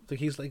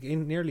like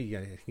in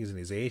nearly he's in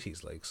his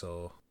 80s, like,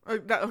 so.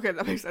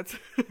 That makes sense.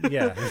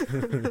 Yeah.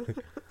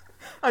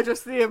 I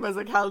just see him as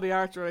like Hal the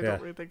Archer. I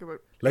don't really think about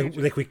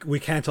like we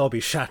can't all be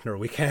Shatner.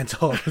 We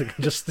can't all like,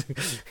 just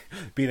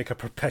be like a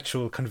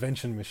perpetual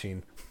convention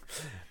machine.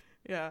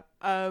 Yeah.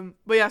 But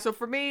yeah. So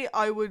for me,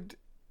 I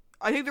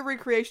think the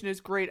recreation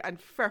is great,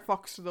 and fair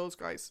fucks to those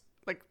guys.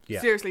 Like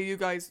seriously, you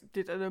guys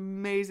did an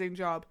amazing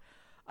job,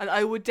 and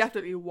I would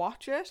definitely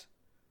watch it.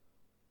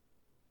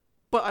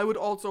 But I would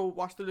also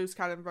watch the loose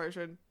cannon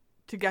version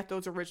to get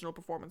those original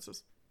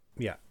performances.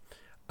 Yeah.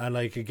 And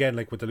like again,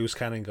 like with the loose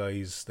cannon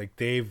guys, like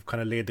they've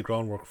kind of laid the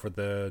groundwork for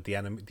the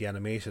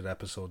animated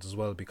episodes as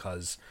well.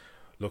 Because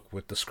look,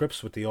 with the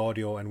scripts, with the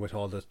audio, and with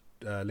all the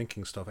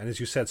linking stuff, and as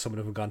you said, some of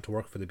them have gone to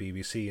work for the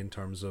BBC in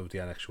terms of the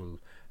actual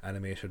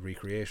animated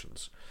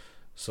recreations.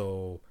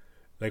 So,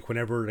 like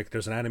whenever like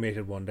there's an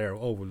animated one there,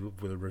 we'll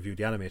review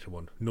the animated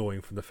one,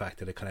 knowing from the fact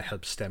that it kind of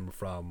helps stem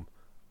from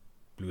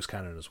loose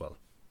cannon as well.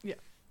 Yeah,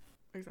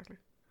 exactly.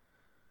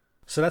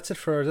 So that's it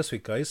for this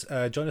week, guys.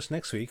 Join us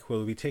next week where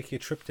we take you a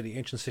trip to the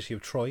ancient city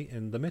of Troy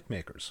in The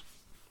Mythmakers.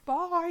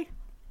 Bye.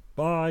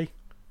 Bye.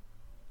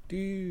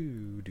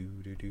 Do.